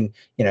it's, in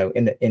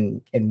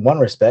one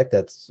respect,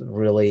 that's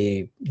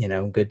really,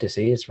 good to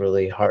see. It's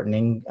really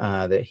heartening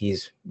that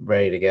he's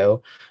ready to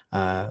go.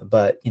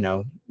 But,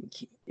 we're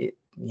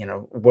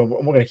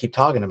going to keep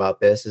talking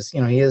about this is,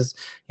 he is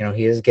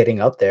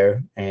getting up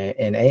there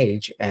in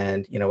age,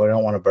 and, we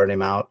don't want to burn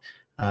him out.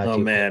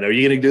 Man, are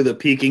you going to do the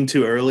peaking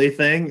too early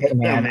thing? Hey,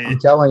 man, I'm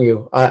telling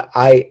you,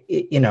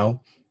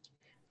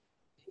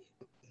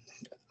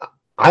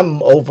 I'm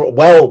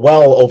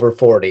well over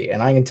 40,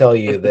 and I can tell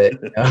you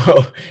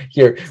that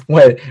you're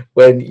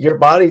when your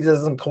body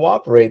doesn't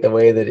cooperate the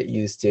way that it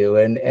used to,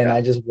 and Yeah.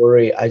 I just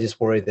worry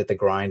that the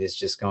grind is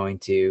just going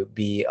to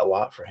be a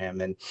lot for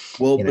him, and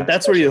Well, but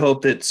that's where you especially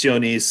hope that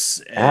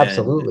Sionis and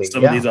absolutely,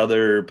 some of yeah, these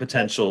other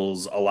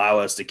potentials allow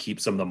us to keep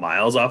some of the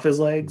miles off his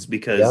legs yep,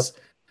 because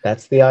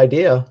that's the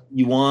idea.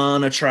 you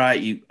want to try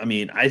you I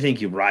mean, I think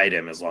you ride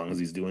him as long as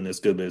he's doing this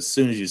good, but as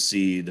soon as you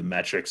see the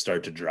metrics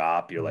start to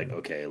drop, you're like,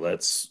 okay,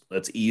 let's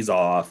ease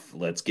off,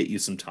 let's get you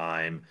some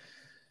time.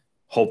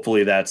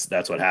 Hopefully that's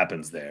what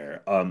happens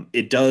there.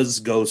 It does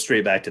go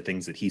straight back to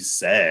things that he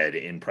said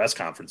in press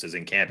conferences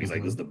in camp. He's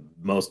like, this is Mhm. the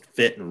most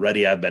fit and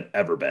ready I've been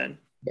ever been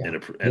Yeah, in a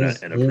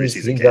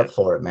preseason he's up camp.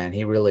 for it, man.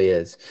 He really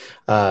is.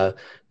 Uh,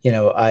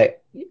 I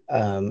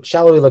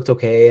Shallowy looked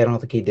okay. I don't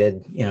think he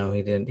did. He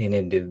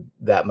didn't do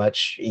that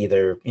much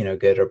either.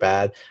 Good or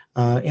bad.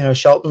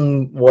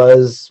 Shelton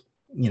was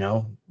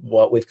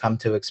what we've come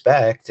to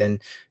expect,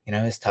 and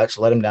his touch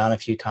let him down a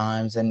few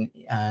times,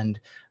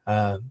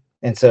 uh,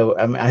 and so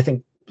I mean, I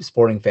think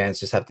sporting fans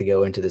just have to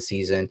go into the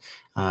season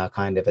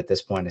kind of at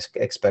this point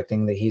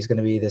expecting that he's going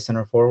to be the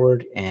center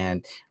forward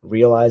and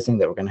realizing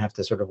that we're going to have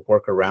to sort of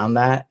work around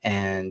that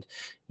and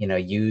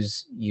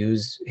use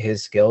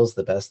his skills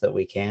the best that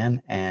we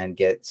can and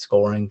get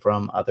scoring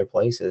from other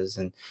places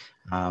and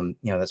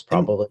that's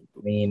And probably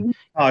mean we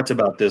talked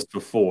about this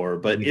before,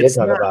 but we did it's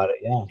talk not about it,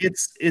 yeah,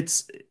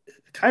 it's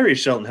Kyrie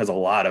Shelton has a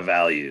lot of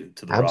value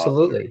to the roster.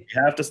 absolutely.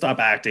 You have to stop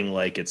acting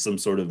like it's some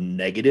sort of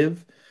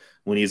negative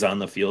when he's on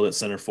the field at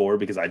center forward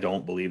because I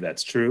don't believe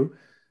that's true.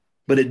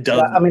 But it Yeah,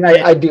 does I mean, it,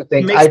 I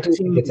makes I the do think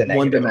team it's a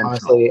one negative, dimensional,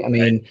 honestly. I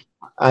right? mean,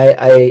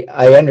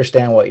 I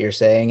understand what you're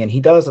saying, and he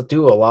does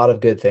do a lot of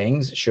good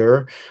things,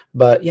 sure.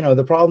 But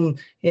the problem,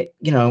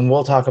 and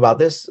we'll talk about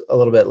this a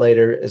little bit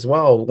later as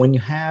well. When you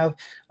have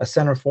a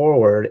center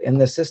forward in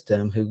the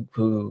system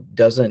who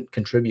doesn't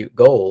contribute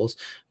goals,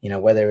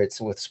 whether it's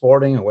with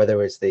Sporting or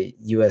whether it's the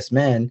U.S.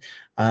 men,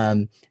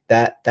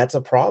 that's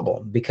a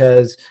problem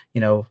because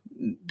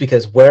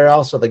where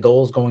else are the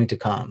goals going to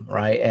come,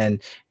 right?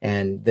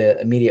 And the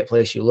immediate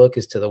place you look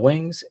is to the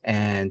wings.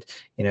 And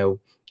you know,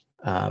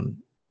 um,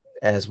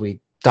 as we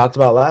talked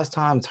about last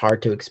time, it's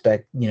hard to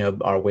expect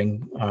our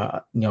wing,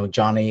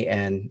 Johnny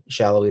and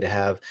Shallowy to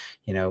have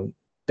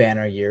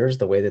banner years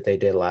the way that they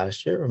did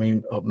last year. I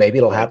mean, maybe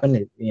it'll Right.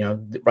 happen.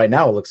 Right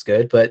now it looks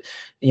good, but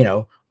you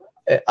know.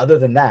 Other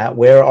than that,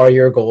 where are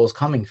your goals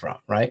coming from?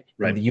 Right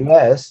in Right. the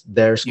U.S.,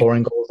 they're You,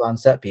 scoring goals on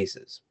set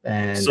pieces,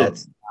 and so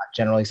that's not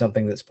generally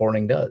something that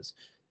Sporting does.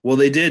 well,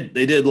 they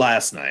did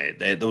last night.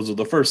 Those were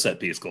the first set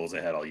piece goals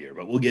they had all year,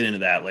 but we'll get into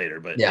that later.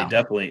 But they Yeah.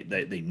 definitely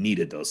they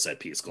needed those set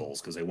piece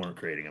goals because they weren't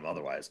creating them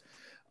otherwise.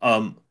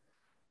 Um,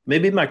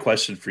 Maybe my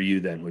question for you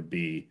then would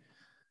be,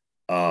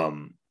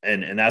 and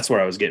that's where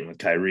I was getting with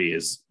Kyrie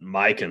is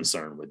my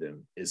concern with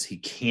him is he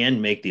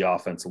can make the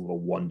offense a little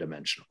one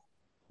dimensional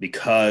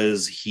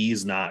because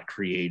he's not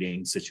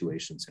creating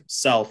situations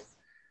himself.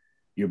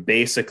 You're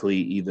basically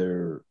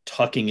either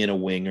tucking in a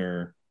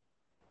winger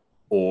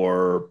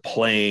or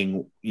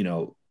playing,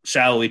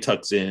 shallowly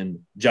tucks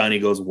in, Johnny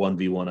goes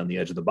 1v1 on the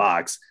edge of the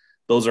box.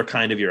 Those are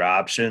kind of your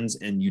options.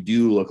 And you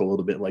do look a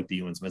little bit like the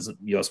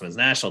US men's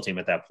national team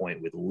at that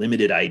point with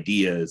limited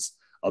ideas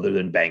other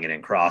than banging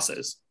in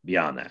crosses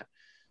beyond that.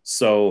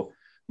 So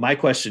my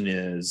question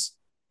is,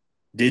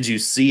 did you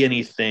see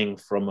anything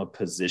from a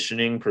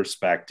positioning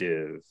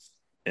perspective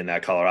in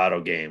that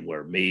Colorado game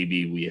where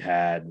maybe we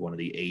had one of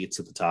the eights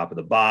at the top of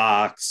the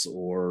box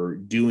or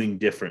doing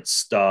different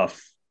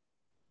stuff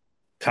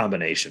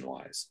combination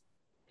wise,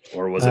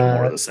 or was it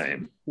more Uh, of the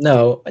same?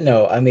 no,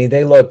 no. I mean,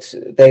 they looked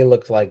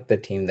like the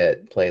team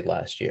that played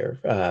last year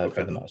for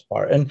Okay. the most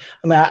part, and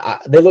I mean,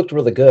 they looked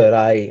really good.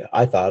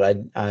 I thought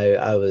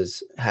I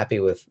was happy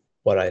with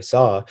what I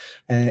saw,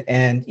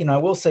 and I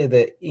will say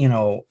that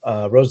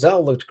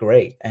Roselle looked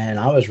great, and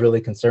I was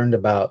really concerned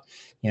about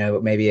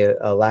maybe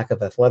a lack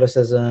of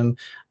athleticism,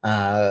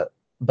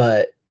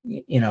 but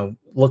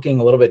looking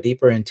a little bit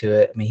deeper into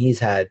it, I mean, he's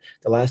had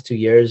the last 2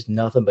 years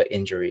nothing but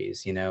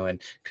injuries,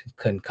 and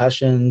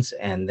concussions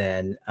and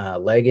then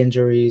leg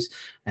injuries.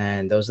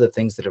 And those are the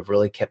things that have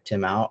really kept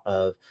him out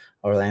of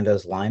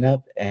Orlando's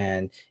lineup.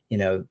 And,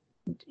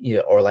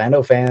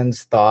 Orlando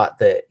fans thought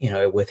that,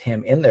 with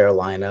him in their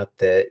lineup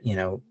that,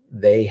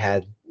 they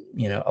had,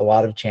 a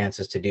lot of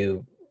chances to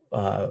do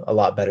a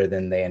lot better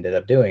than they ended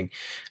up doing.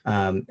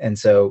 And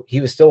so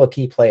he was still a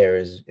key player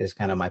is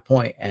kind of my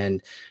point.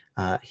 And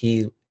I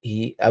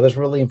was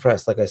really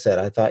impressed. Like I said,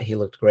 I thought he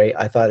looked great.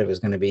 I thought it was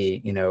going to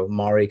be,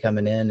 Maury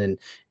coming in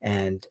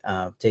and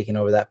taking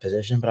over that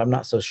position, but I'm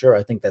not so sure.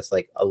 I think that's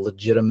like a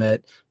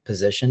legitimate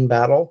position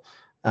battle.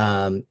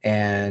 And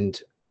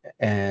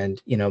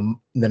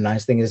the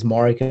nice thing is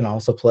Maury can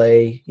also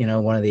play,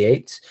 one of the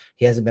eights.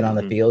 He hasn't been on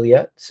the Mm-hmm. field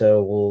yet,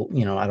 so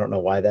I don't know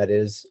why that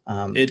is.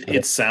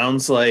 It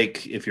sounds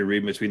like if you're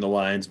reading between the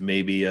lines,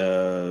 maybe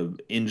a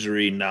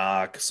injury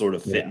knock sort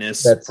of Yeah,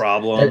 fitness that's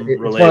problem it's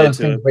one of related those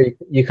to things it. where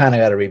you kind of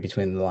got to read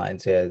between the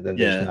lines. Yeah, then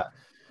there's Yeah. not.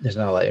 There's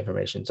not a lot of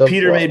information. So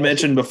Peter made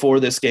mention before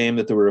this game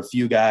that there were a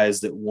few guys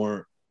that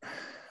weren't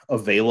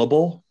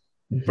available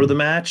for the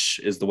match,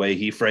 is the way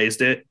he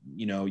phrased it.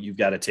 You've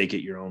got to take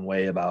it your own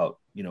way about,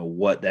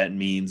 what that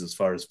means as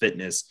far as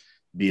fitness,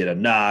 be it a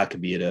knock,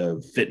 be it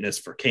a fitness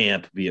for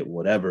camp, be it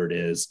whatever it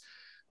is.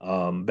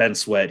 Ben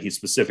Sweat, he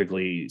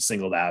specifically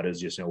singled out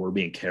as just, we're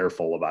being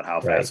careful about how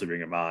fast we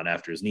bring him on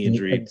after his knee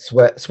injury. And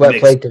Sweat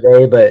played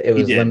today, but it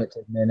was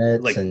limited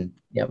minutes,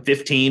 like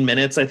 15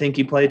 minutes. I think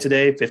he played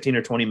today, 15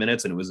 or 20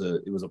 minutes. And it was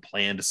a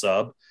planned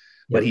sub,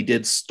 but he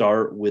did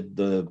start with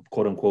the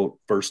quote unquote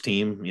first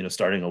team,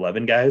 starting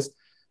 11 guys,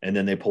 and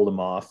then they pulled him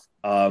off.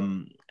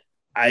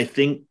 I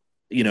think,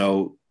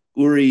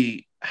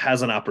 Uri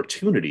has an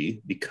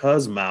opportunity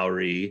because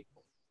Maori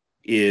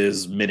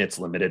is minutes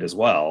limited as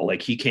well.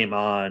 Like, he came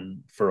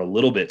on for a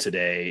little bit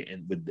today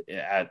in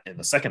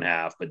the second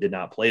half, but did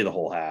not play the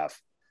whole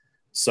half.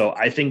 So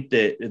I think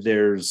that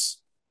there's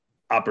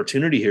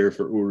opportunity here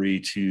for Uri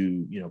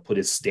to, put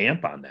his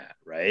stamp on that,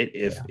 right?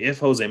 If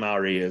Jose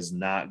Mauri is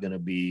not going to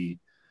be,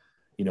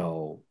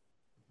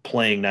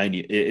 playing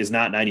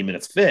 90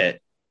 minutes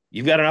fit,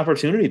 you've got an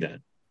opportunity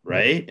then,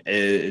 right?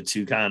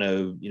 To kind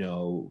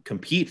of,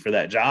 compete for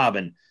that job.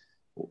 And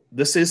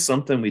this is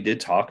something we did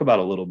talk about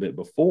a little bit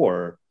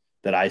before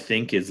that I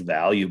think is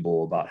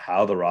valuable about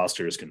how the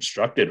roster is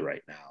constructed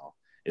right now,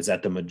 is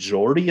that the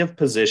majority of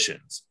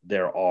positions,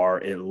 there are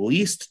at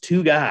least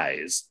two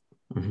guys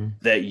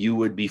that you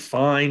would be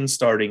fine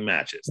starting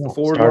matches. The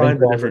forward line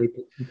are different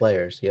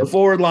players. The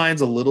forward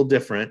line's a little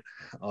different.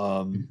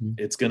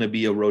 It's going to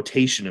be a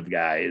rotation of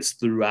guys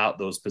throughout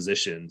those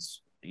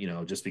positions,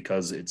 just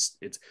because it's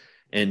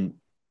and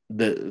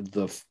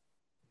the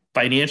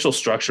financial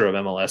structure of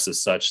MLS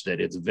is such that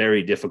it's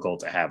very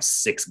difficult to have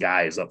six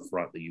guys up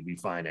front that you'd be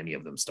fine any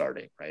of them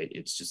starting, right?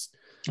 It's just,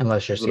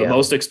 unless you're the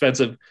most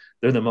expensive.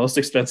 They're the most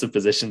expensive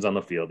positions on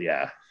the field.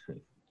 Yeah.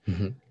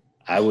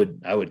 I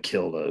would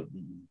kill the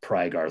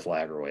pry Garth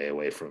Lagerway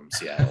away from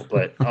Seattle,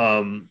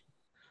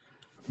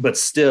 but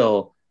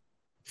still,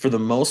 for the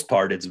most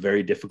part, it's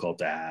very difficult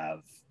to have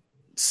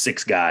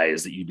six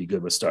guys that you'd be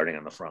good with starting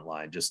on the front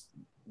line. Just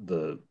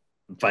the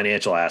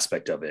financial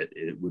aspect of it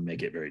would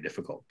make it very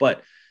difficult.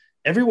 But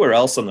everywhere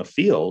else on the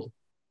field,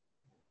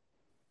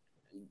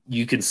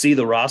 you can see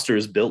the roster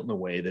is built in a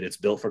way that it's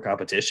built for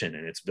competition,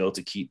 and it's built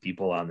to keep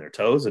people on their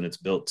toes, and it's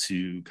built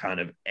to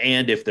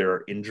and if there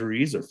are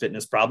injuries or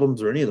fitness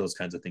problems or any of those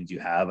kinds of things, you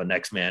have a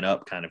next man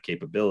up kind of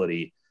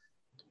capability,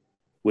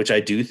 which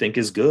I do think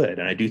is good.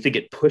 And I do think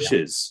it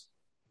pushes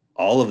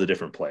all of the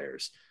different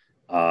players.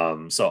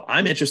 So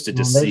I'm interested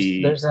to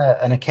see. There's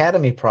an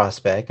academy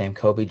prospect named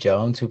Kobe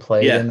Jones who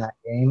played in that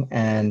game,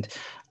 and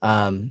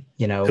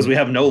because we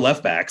have no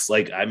left backs,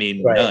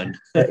 none.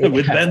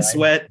 With Ben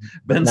Sweat,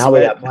 Ben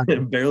Sweat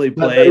barely played.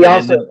 But he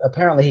also,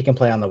 apparently he can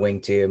play on the wing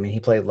too. I mean,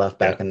 he played left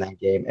back in that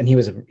game, and he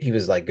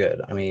was like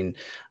good. I mean,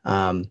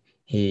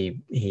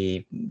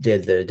 he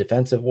did the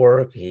defensive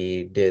work.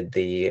 He did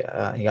he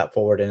got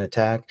forward in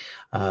attack.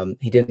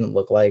 He didn't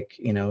look like,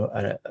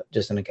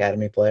 just an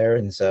academy player.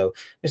 And so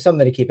there's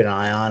something to keep an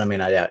eye on. I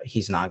mean,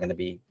 he's not going to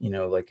be,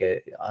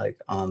 like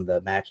on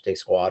the match day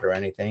squad or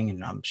anything.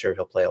 And I'm sure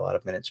he'll play a lot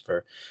of minutes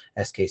for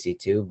SKC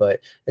too, but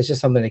it's just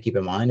something to keep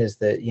in mind, is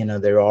that,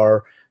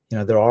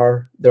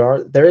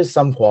 there is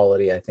some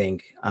quality, I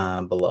think,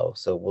 below.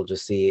 So we'll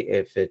just see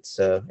if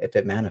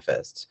it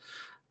manifests.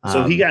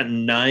 So he got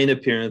 9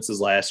 appearances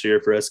last year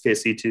for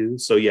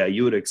SKC2. So yeah,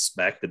 you would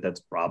expect that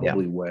that's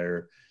probably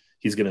where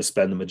he's going to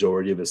spend the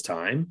majority of his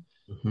time.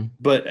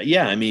 But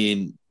yeah, I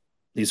mean,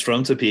 he's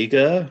from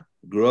Topeka,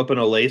 grew up in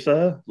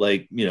Olathe.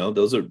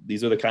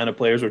 These are the kind of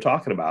players we're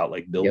talking about,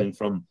 like building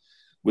from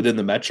within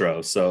the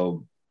metro.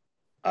 So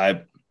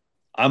I'm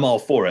all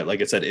for it.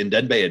 Like I said,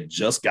 Ndembe had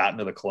just gotten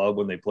to the club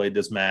when they played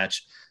this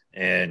match.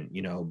 And,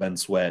 Ben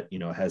Sweat,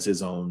 has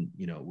his own,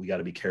 we got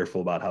to be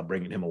careful about how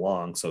bringing him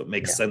along. So it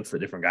makes sense that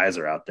different guys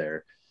are out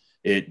there.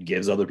 It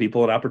gives other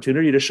people an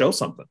opportunity to show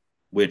something,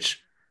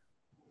 which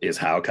is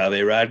how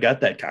Kave Rad got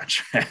that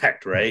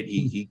contract, right?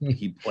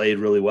 He played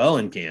really well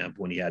in camp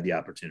when he had the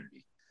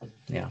opportunity.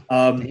 Yeah.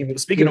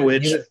 Speaking of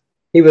which,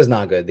 he was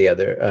not good the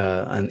other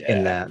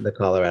in the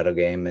Colorado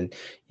game. And,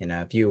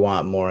 if you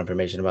want more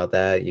information about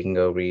that, you can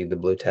go read the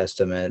Blue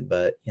Testament.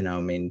 But,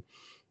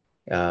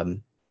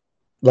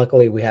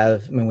 luckily we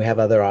have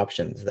other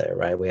options there,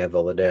 right? We have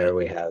Olader,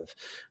 we have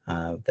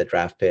the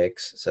draft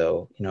picks.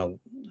 So,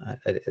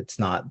 it's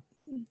not,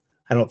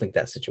 I don't think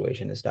that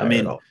situation is dire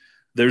at all.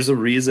 There's a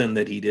reason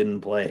that he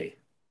didn't play.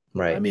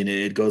 Right. I mean,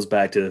 it goes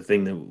back to the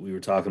thing that we were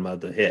talking about,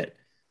 the hit.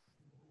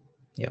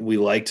 Yep. We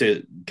like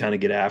to kind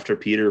of get after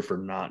Peter for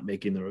not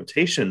making the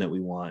rotation that we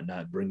want,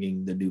 not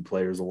bringing the new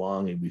players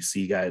along. And we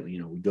see guys,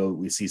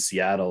 we see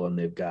Seattle, and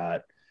they've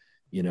got,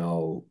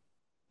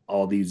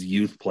 all these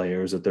youth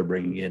players that they're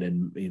bringing in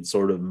and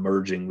sort of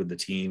merging with the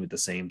team at the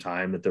same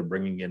time that they're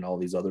bringing in all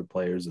these other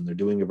players. And they're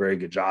doing a very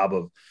good job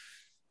of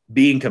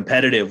being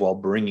competitive while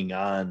bringing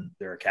on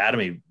their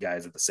academy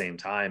guys at the same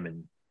time.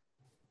 And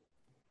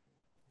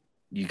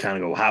you kind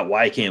of go,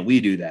 why can't we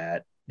do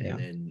that? Yeah.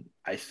 And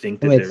I think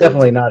I that mean, it's there is.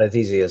 definitely not as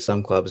easy as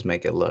some clubs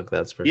make it look.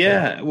 That's for sure.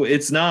 Yeah,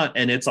 it's not,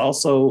 and it's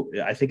also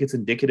I think it's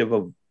indicative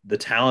of the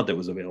talent that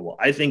was available.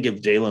 I think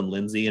if Jalen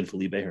Lindsey and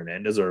Felipe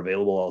Hernandez are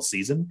available all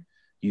season,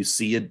 you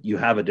see it, you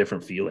have a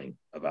different feeling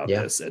about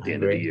Yeah, this at I the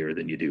end of the agree. year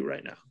than you do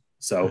right now. I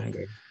So,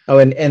 agree. Oh,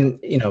 and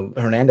you know,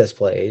 Hernandez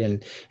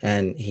played,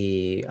 and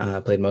he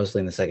played mostly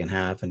in the second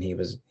half, and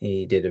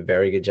he did a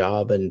very good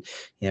job, and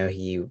you know,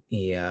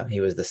 he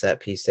was the set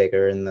piece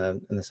taker in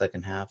the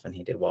second half, and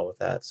he did well with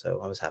that. So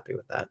I was happy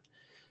with that.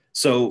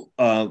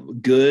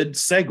 good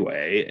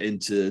segue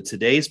into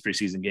today's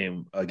preseason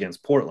game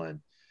against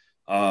Portland.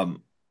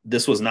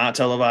 This was not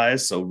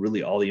televised, so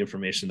really all the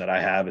information that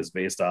I have is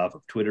based off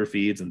of Twitter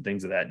feeds and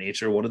things of that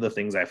nature. One of the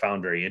things I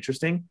found very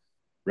interesting,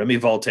 Remy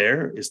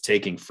Voltaire is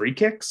taking free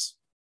kicks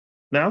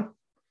now.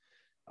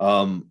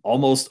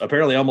 Almost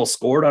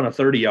scored on a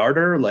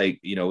 30-yarder,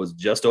 like, was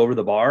just over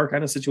the bar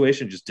kind of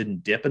situation, just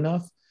didn't dip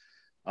enough.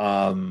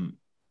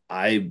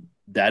 I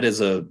That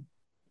is a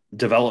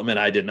development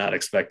I did not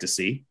expect to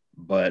see,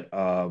 but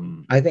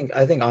I think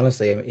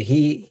honestly, I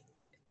mean,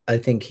 I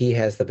think he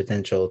has the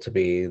potential to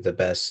be the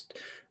best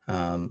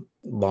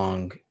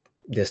long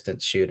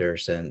distance shooter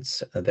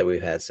since that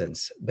we've had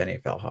since Benny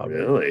Feilhaber.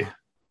 really,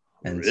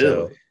 And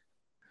so, really,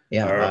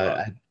 yeah, our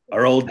I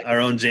our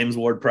own James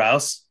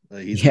Ward-Prowse,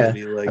 he's going to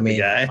yeah, be I like the mean,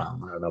 guy. well,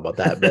 I don't know about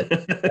that, but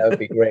that would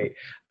be great.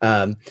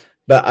 Um,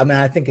 but I mean,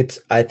 I think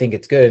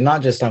it's good, and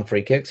not just on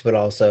free kicks, but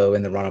also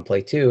in the run and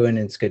play too. And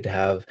it's good to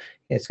have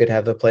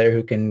a player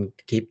who can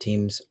keep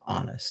teams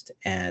honest,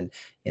 and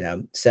you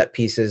know, set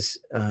pieces.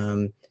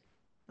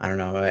 I don't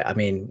know. I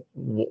mean,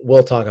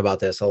 we'll talk about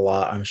this a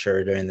lot, I'm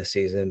sure, during the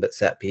season. But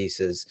set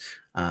pieces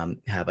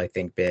have, I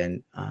think,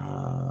 been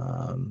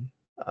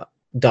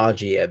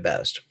dodgy at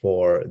best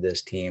for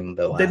this team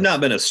the They've not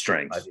last been a 5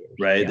 strength, years.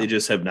 right? Yeah, They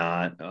just have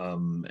not,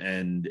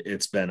 and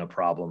it's been a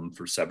problem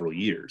for several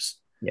years.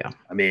 yeah.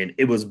 I mean,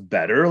 it was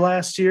better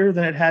last year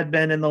than it had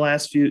been in the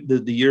last few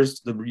the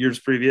years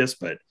previous,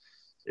 but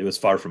it was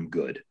far from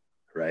good,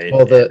 right?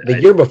 Well, And the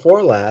year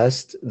before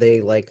last,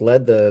 they like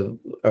led the,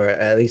 or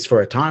at least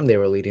for a time, they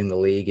were leading the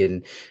league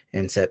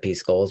in set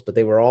piece goals, but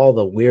they were all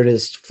the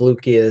weirdest,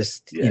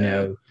 flukiest, you yeah,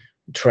 know,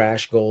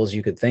 trash goals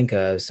you could think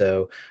of.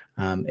 So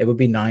it would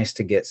be nice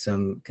to get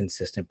some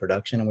consistent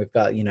production, and we've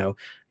got, you know,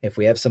 if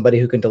we have somebody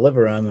who can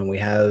deliver them, and we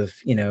have,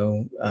 you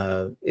know,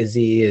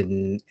 Izzy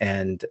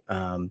and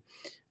um,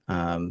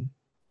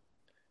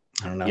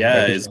 I don't know,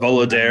 yeah, maybe is Jordan.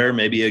 I don't Volodare know.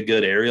 maybe a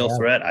good aerial Yeah,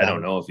 threat? I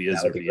don't know if he that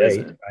is would or if be he great,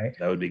 isn't. right?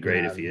 That would be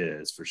great if he Um,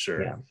 is for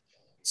sure. yeah,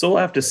 So we'll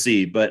have to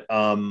see. But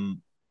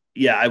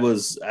yeah, it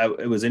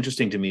was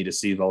interesting to me to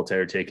see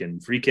Voltaire taking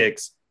free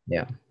kicks.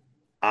 yeah,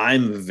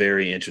 I'm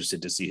very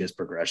interested to see his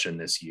progression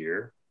this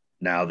year.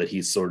 Now that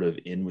he's sort of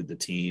in with the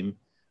team,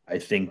 I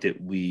think that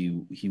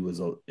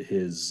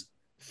his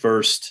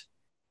first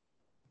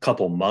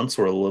couple months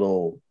were a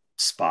little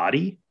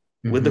spotty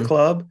with the hmm,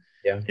 club.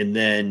 yeah, And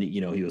then,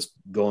 he was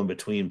going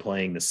between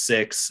playing the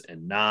 6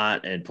 and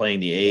not, and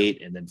playing the yeah.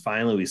 8. And then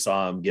finally we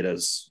saw him get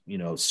us,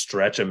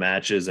 stretch of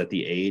matches at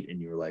the 8.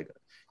 And you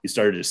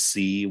started to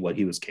see what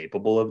he was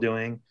capable of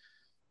doing.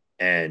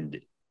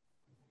 And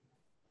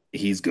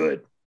he's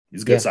good.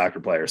 He's a good Yeah, soccer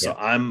player. yeah, So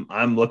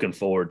I'm looking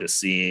forward to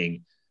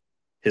seeing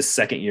his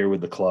second year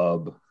with the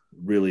club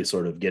really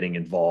sort of getting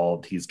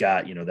involved. He's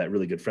got, that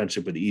really good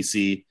friendship with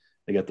EC.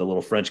 They got the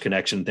little French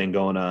connection thing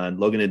going on.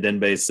 Logan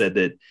Denbe said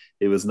that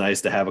it was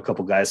nice to have a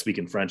couple guys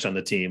speaking French on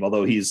the team,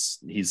 although he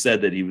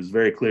said that he was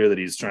very clear that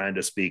he's trying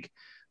to speak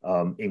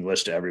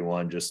English to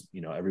everyone, just,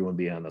 everyone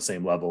being on the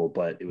same level.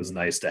 But it was mhm.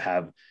 nice to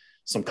have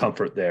some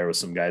comfort there with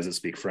some guys that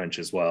speak French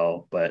as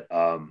well. But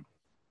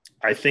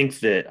I think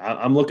that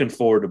I'm looking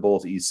forward to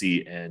both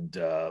EC and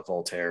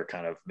Voltaire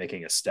kind of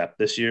making a step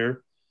this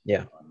year.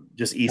 Yeah.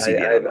 Just EC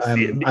being on the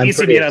field. I'm EC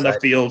pretty being on the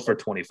excited. field for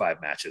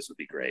 25 matches would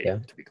be great, Yeah.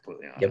 to be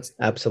completely Yep. honest.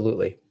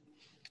 Absolutely.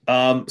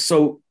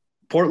 So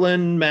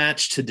Portland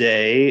match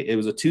today, it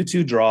was a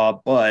 2-2 draw,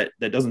 but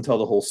that doesn't tell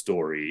the whole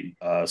story.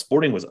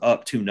 Sporting was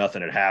up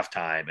 2-0 at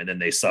halftime, and then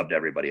they subbed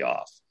everybody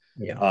off.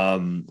 Yeah.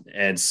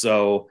 And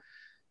so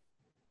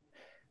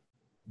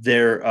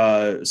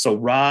so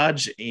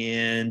Raj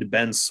and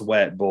Ben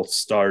Sweat both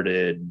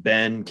started.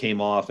 Ben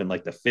came off in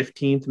like the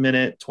 15th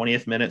minute,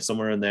 20th minute,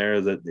 somewhere in there.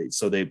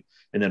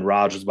 And then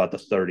Raj was about the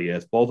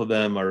 30th. Both of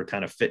them are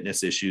kind of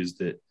fitness issues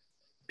that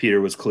Peter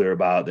was clear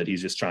about, that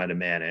he's just trying to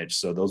manage.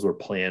 So those were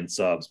planned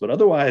subs, but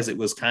otherwise it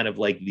was kind of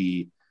like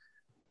the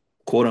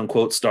quote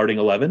unquote starting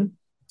 11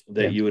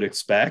 that Yeah. you would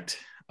expect.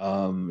 It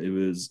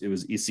was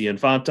EC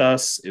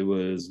Infantas, it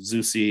was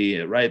Zusi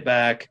at right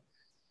back,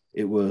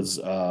 it was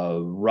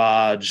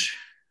Raj,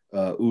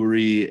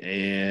 Uri,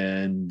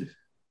 and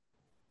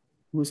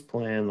who was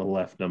playing the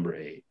left number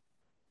 8?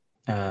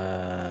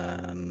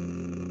 Let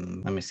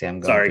me me see. I'm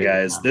going Sorry, through the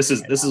guys. comments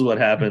right This is now. what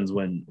happens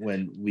when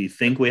we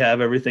think we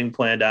have everything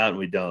planned out and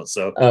we don't.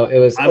 So Oh, I'm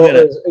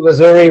gonna it was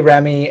Uri,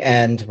 Remy,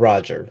 and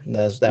Roger.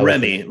 That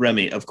was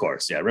Remy, of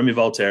course, yeah. Remy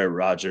Voltaire,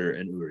 Roger,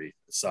 and Uri.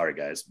 Sorry,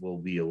 guys. We'll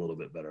be a little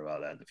bit better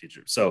about that in the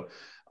future. So,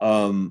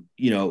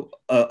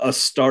 a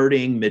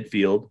starting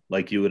midfield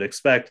like you would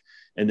expect,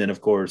 and then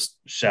of course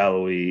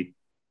Shallowy,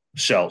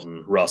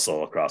 Shelton,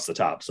 Russell across the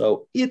top.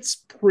 So it's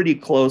pretty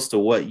close to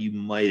what you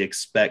might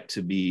expect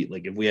to be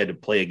like if we had to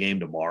play a game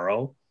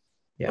tomorrow,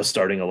 a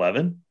starting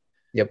 11.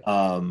 Yep.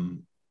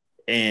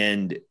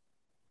 And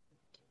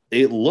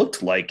it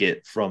looked like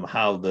it from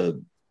how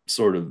the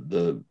sort of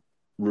the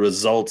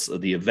results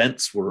of the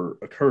events were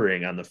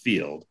occurring on the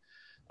field.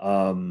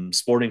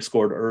 Sporting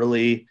scored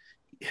early.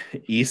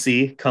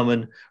 EC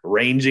coming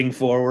ranging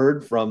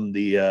forward from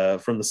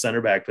the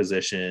center back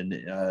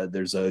position.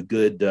 There's a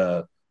good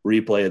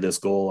replay of this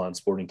goal on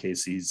Sporting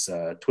KC's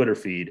Twitter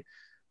feed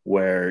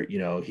where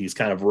he's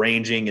kind of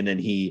ranging and then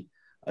he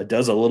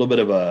does a little bit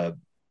of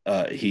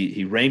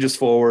he ranges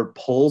forward,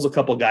 pulls a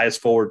couple guys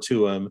forward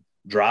to him,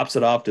 drops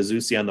it off to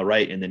Zusi on the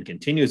right, and then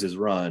continues his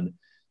run.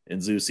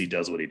 And Zusi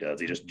does what he does.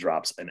 He just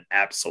drops an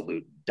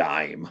absolute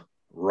dime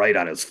right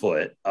on his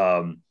foot.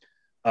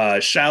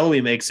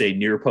 Shallowy makes a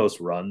near post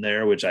run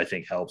there, which I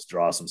think helps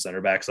draw some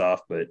center backs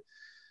off. But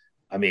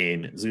I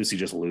mean, Zusi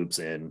just loops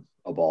in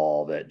a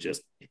ball that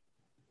just,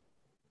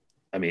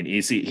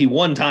 he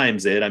one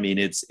times it. I mean,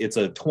 it's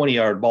a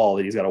 20-yard ball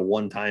that he's got a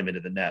one time into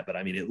the net, but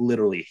I mean, it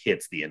literally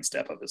hits the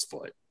instep of his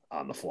foot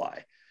on the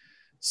fly.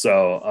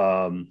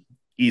 So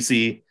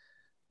EC,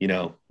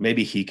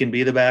 maybe he can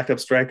be the backup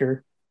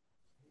striker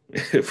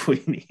if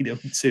we need him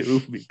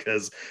to,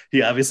 because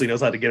he obviously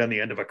knows how to get on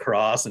the end of a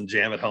cross and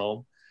jam it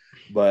home.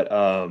 But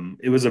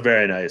it was a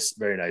very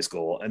nice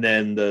goal. And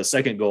then the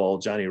second goal,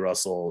 Johnny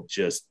Russell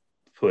just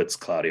puts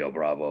Claudio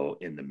Bravo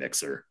in the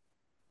mixer.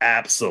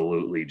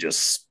 Absolutely just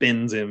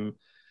spins him,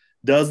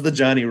 does the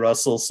Johnny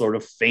Russell sort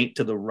of feint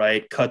to the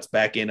right, cuts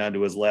back in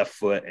onto his left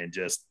foot and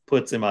just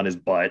puts him on his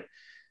butt.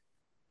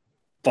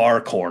 Far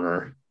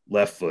corner,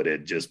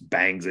 left-footed, just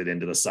bangs it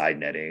into the side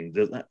netting.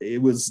 It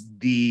was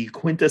the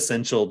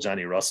quintessential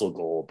Johnny Russell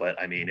goal,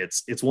 but I mean,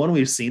 it's one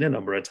we've seen a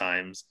number of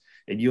times.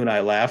 And you and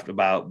I laughed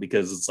about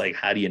because it's like,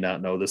 how do you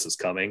not know this is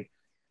coming?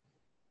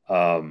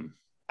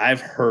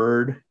 I've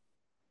heard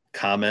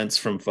comments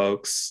from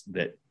folks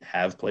that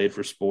have played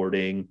for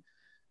Sporting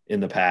in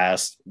the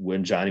past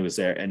when Johnny was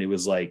there. And it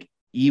was like,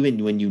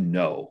 even when you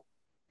know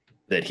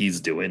that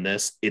he's doing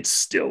this, it's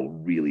still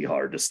really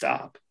hard to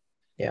stop.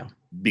 Yeah.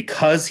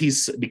 Because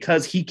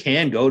he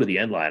can go to the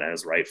end line on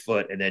his right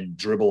foot and then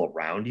dribble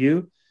around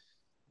you.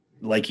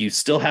 Like, you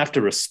still have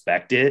to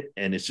respect it.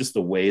 And it's just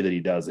the way that he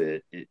does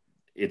it.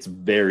 It's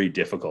very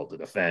difficult to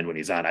defend when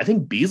he's on. I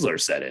think Beasler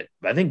said it.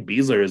 I think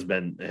Beasler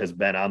has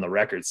been on the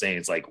record saying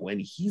it's like when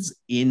he's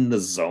in the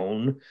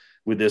zone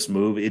with this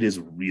move, it is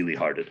really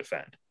hard to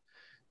defend.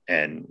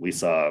 And we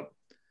saw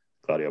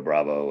Claudio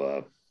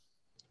Bravo,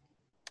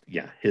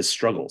 his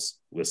struggles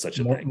with such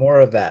a thing. More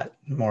of that.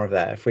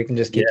 If we can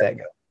just keep that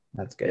going,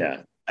 that's good.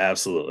 Yeah,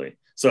 absolutely.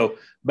 So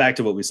back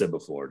to what we said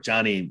before,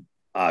 Johnny,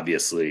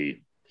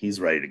 obviously he's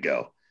ready to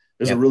go.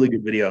 There's a really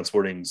good video on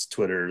Sporting's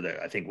Twitter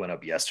that I think went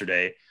up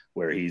yesterday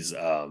where he's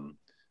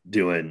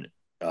doing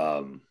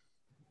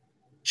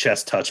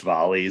chest touch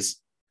volleys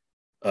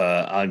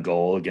on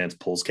goal against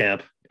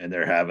Pulskamp, and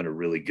they're having a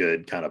really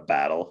good kind of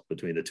battle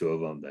between the two of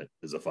them. That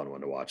is a fun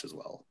one to watch as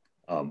well.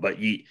 But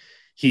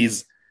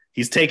he's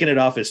taking it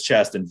off his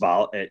chest and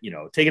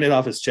taking it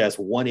off his chest,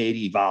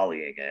 180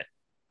 volleying it,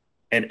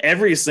 and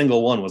every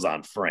single one was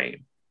on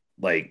frame.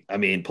 Like, I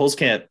mean,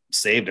 Pulskamp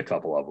saved a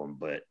couple of them,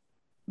 but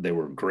they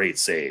were great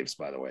saves,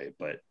 by the way.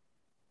 But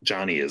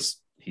Johnny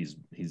he's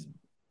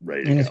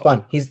ready to go. He's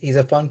fun. He's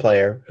a fun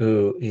player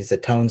he's a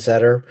tone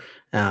setter.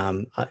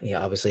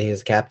 Obviously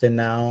he's captain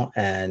now,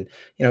 and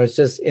it's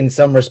just in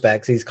some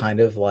respects he's kind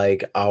of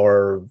like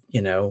our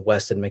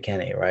Weston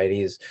McKennie, right?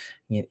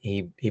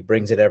 He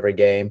brings it every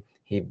game.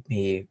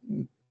 He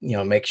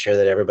makes sure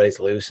that everybody's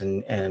loose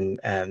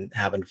and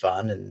having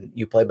fun, and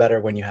you play better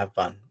when you have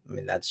fun. I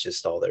mean, that's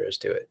just all there is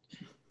to it.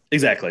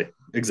 Exactly.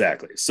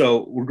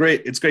 So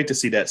it's great to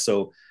see that.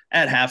 So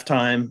at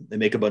halftime, they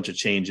make a bunch of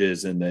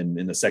changes, and then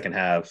in the second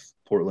half,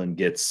 Portland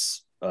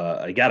gets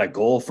I got a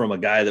goal from a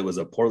guy that was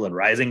a Portland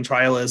Rising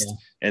trialist,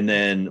 and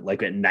then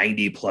like at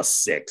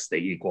 90+6, they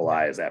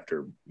equalize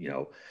after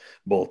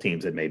both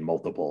teams had made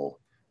multiple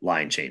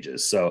line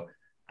changes. So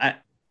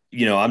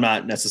I'm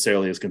not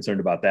necessarily as concerned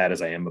about that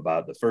as I am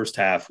about the first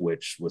half,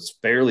 which was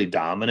fairly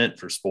dominant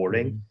for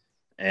Sporting. Mm-hmm.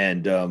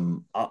 And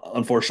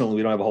unfortunately,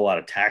 we don't have a whole lot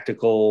of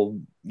tactical,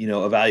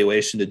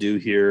 evaluation to do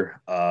here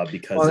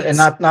because and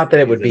not that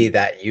it would be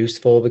that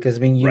useful, because I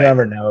mean, you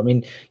never know. I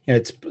mean,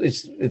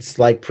 it's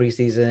like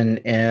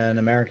preseason in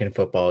American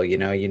football. You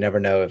never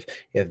know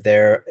if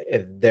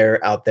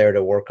they're out there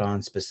to work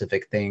on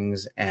specific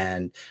things,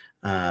 and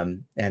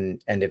And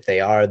if they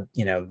are,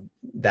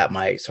 that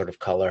might sort of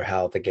color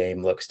how the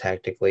game looks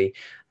tactically.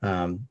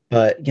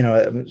 But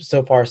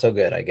so far so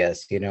good, I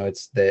guess.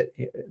 It's that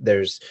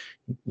there's,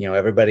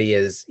 everybody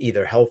is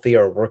either healthy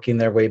or working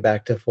their way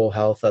back to full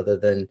health, other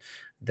than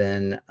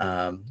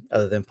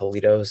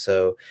Polito.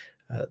 So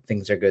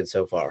things are good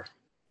so far.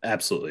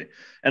 Absolutely.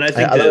 And I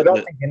think I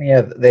don't think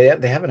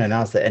they haven't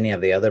announced that any of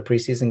the other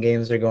preseason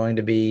games are going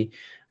to be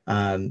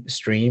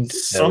streamed.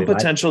 Some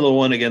potential the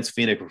one against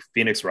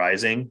Phoenix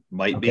Rising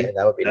might be.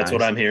 That would be That's nice.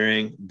 what I'm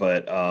hearing,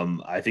 but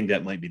I think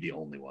that might be the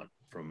only one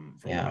from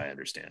what I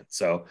understand.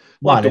 So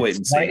we'll have to wait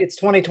and see. It's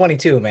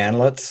 2022, man.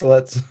 Let's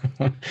somebody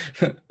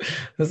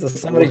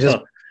just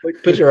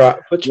put your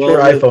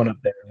iPhone up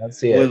there. Let's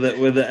see it.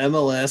 With the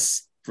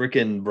MLS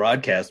freaking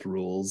broadcast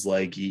rules,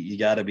 like you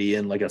got to be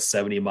in like a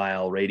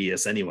 70-mile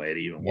radius anyway to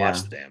even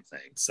watch the damn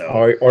thing. So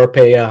or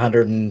pay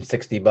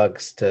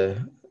 $160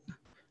 to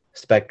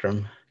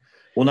Spectrum.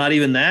 Well, not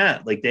even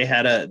that. Like they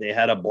had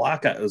a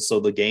block. So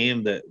the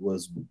game that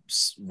was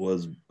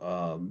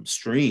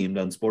streamed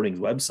on Sporting's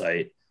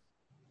website.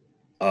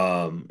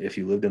 If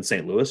you lived in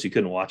St. Louis, you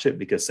couldn't watch it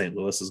because St.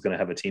 Louis is going to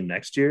have a team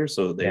next year.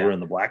 So they were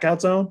in the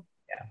blackout zone.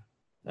 Yeah.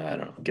 I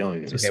don't know.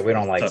 Okay. We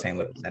don't like St.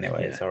 Louis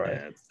anyway. It's all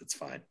right. Yeah, it's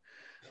fine.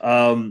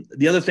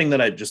 The other thing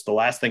the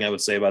last thing I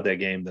would say about that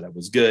game that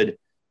was good,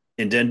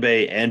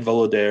 Ndembe and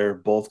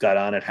Volodare both got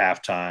on at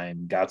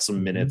halftime, got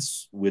some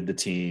minutes with the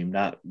team,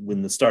 not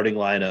in the starting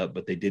lineup,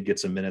 but they did get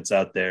some minutes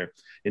out there.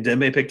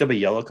 Ndembe picked up a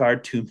yellow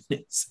card 2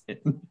 minutes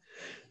in.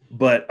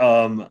 But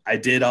I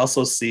did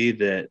also see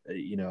that,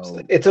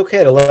 it's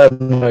okay to let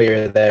them know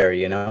you're there,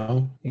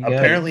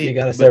 apparently you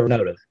got to serve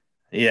notice.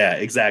 Yeah,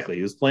 exactly.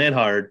 He was playing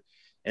hard.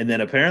 And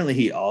then apparently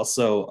he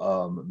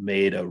also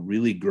made a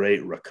really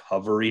great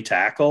recovery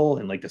tackle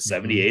in like the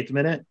 78th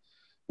minute,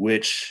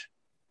 which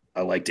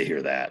I like to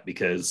hear that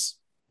because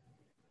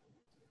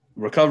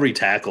recovery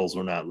tackles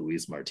were not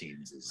Luis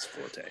Martinez's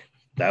forte.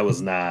 That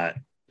was not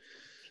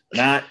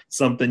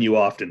something you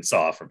often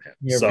saw from him.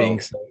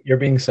 You're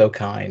being so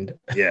kind.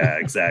 Yeah,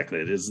 exactly.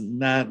 It is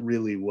not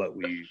really what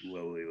we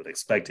would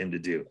expect him to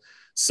do.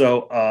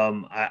 So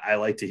I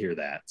like to hear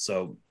that.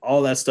 So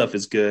all that stuff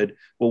is good.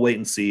 We'll wait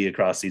and see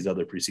across these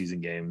other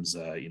preseason games,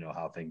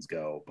 how things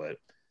go. But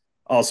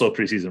also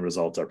preseason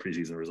results are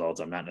preseason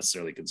results. I'm not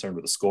necessarily concerned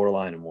with the score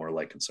line. I'm more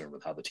like concerned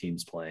with how the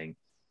team's playing.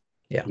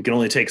 Yeah. We can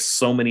only take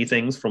so many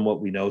things from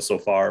what we know so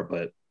far,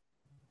 but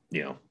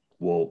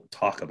we'll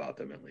talk about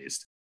them at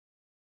least.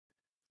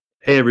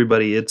 Hey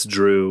everybody, it's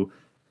Drew.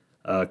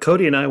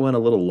 Cody and I went a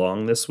little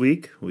long this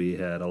week. We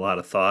had a lot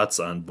of thoughts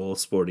on both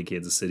Sporting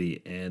Kansas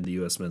City and the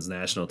U.S. men's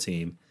national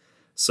team.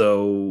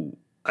 So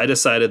I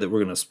decided that we're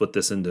going to split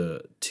this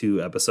into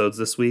 2 episodes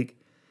this week.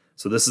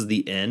 So this is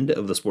the end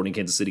of the Sporting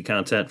Kansas City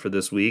content for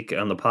this week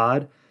on the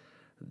pod.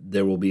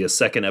 There will be a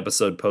second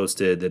episode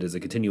posted that is a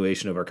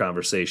continuation of our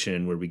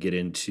conversation where we get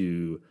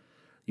into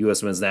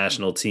U.S. men's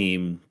national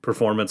team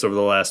performance over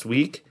the last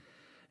week.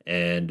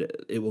 And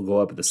it will go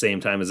up at the same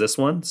time as this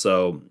one.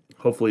 So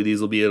hopefully these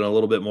will be in a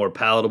little bit more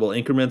palatable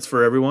increments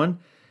for everyone.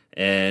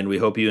 And we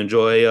hope you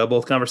enjoy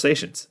both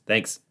conversations.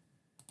 Thanks.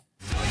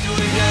 Start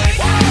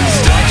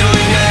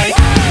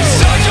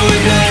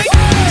doing it.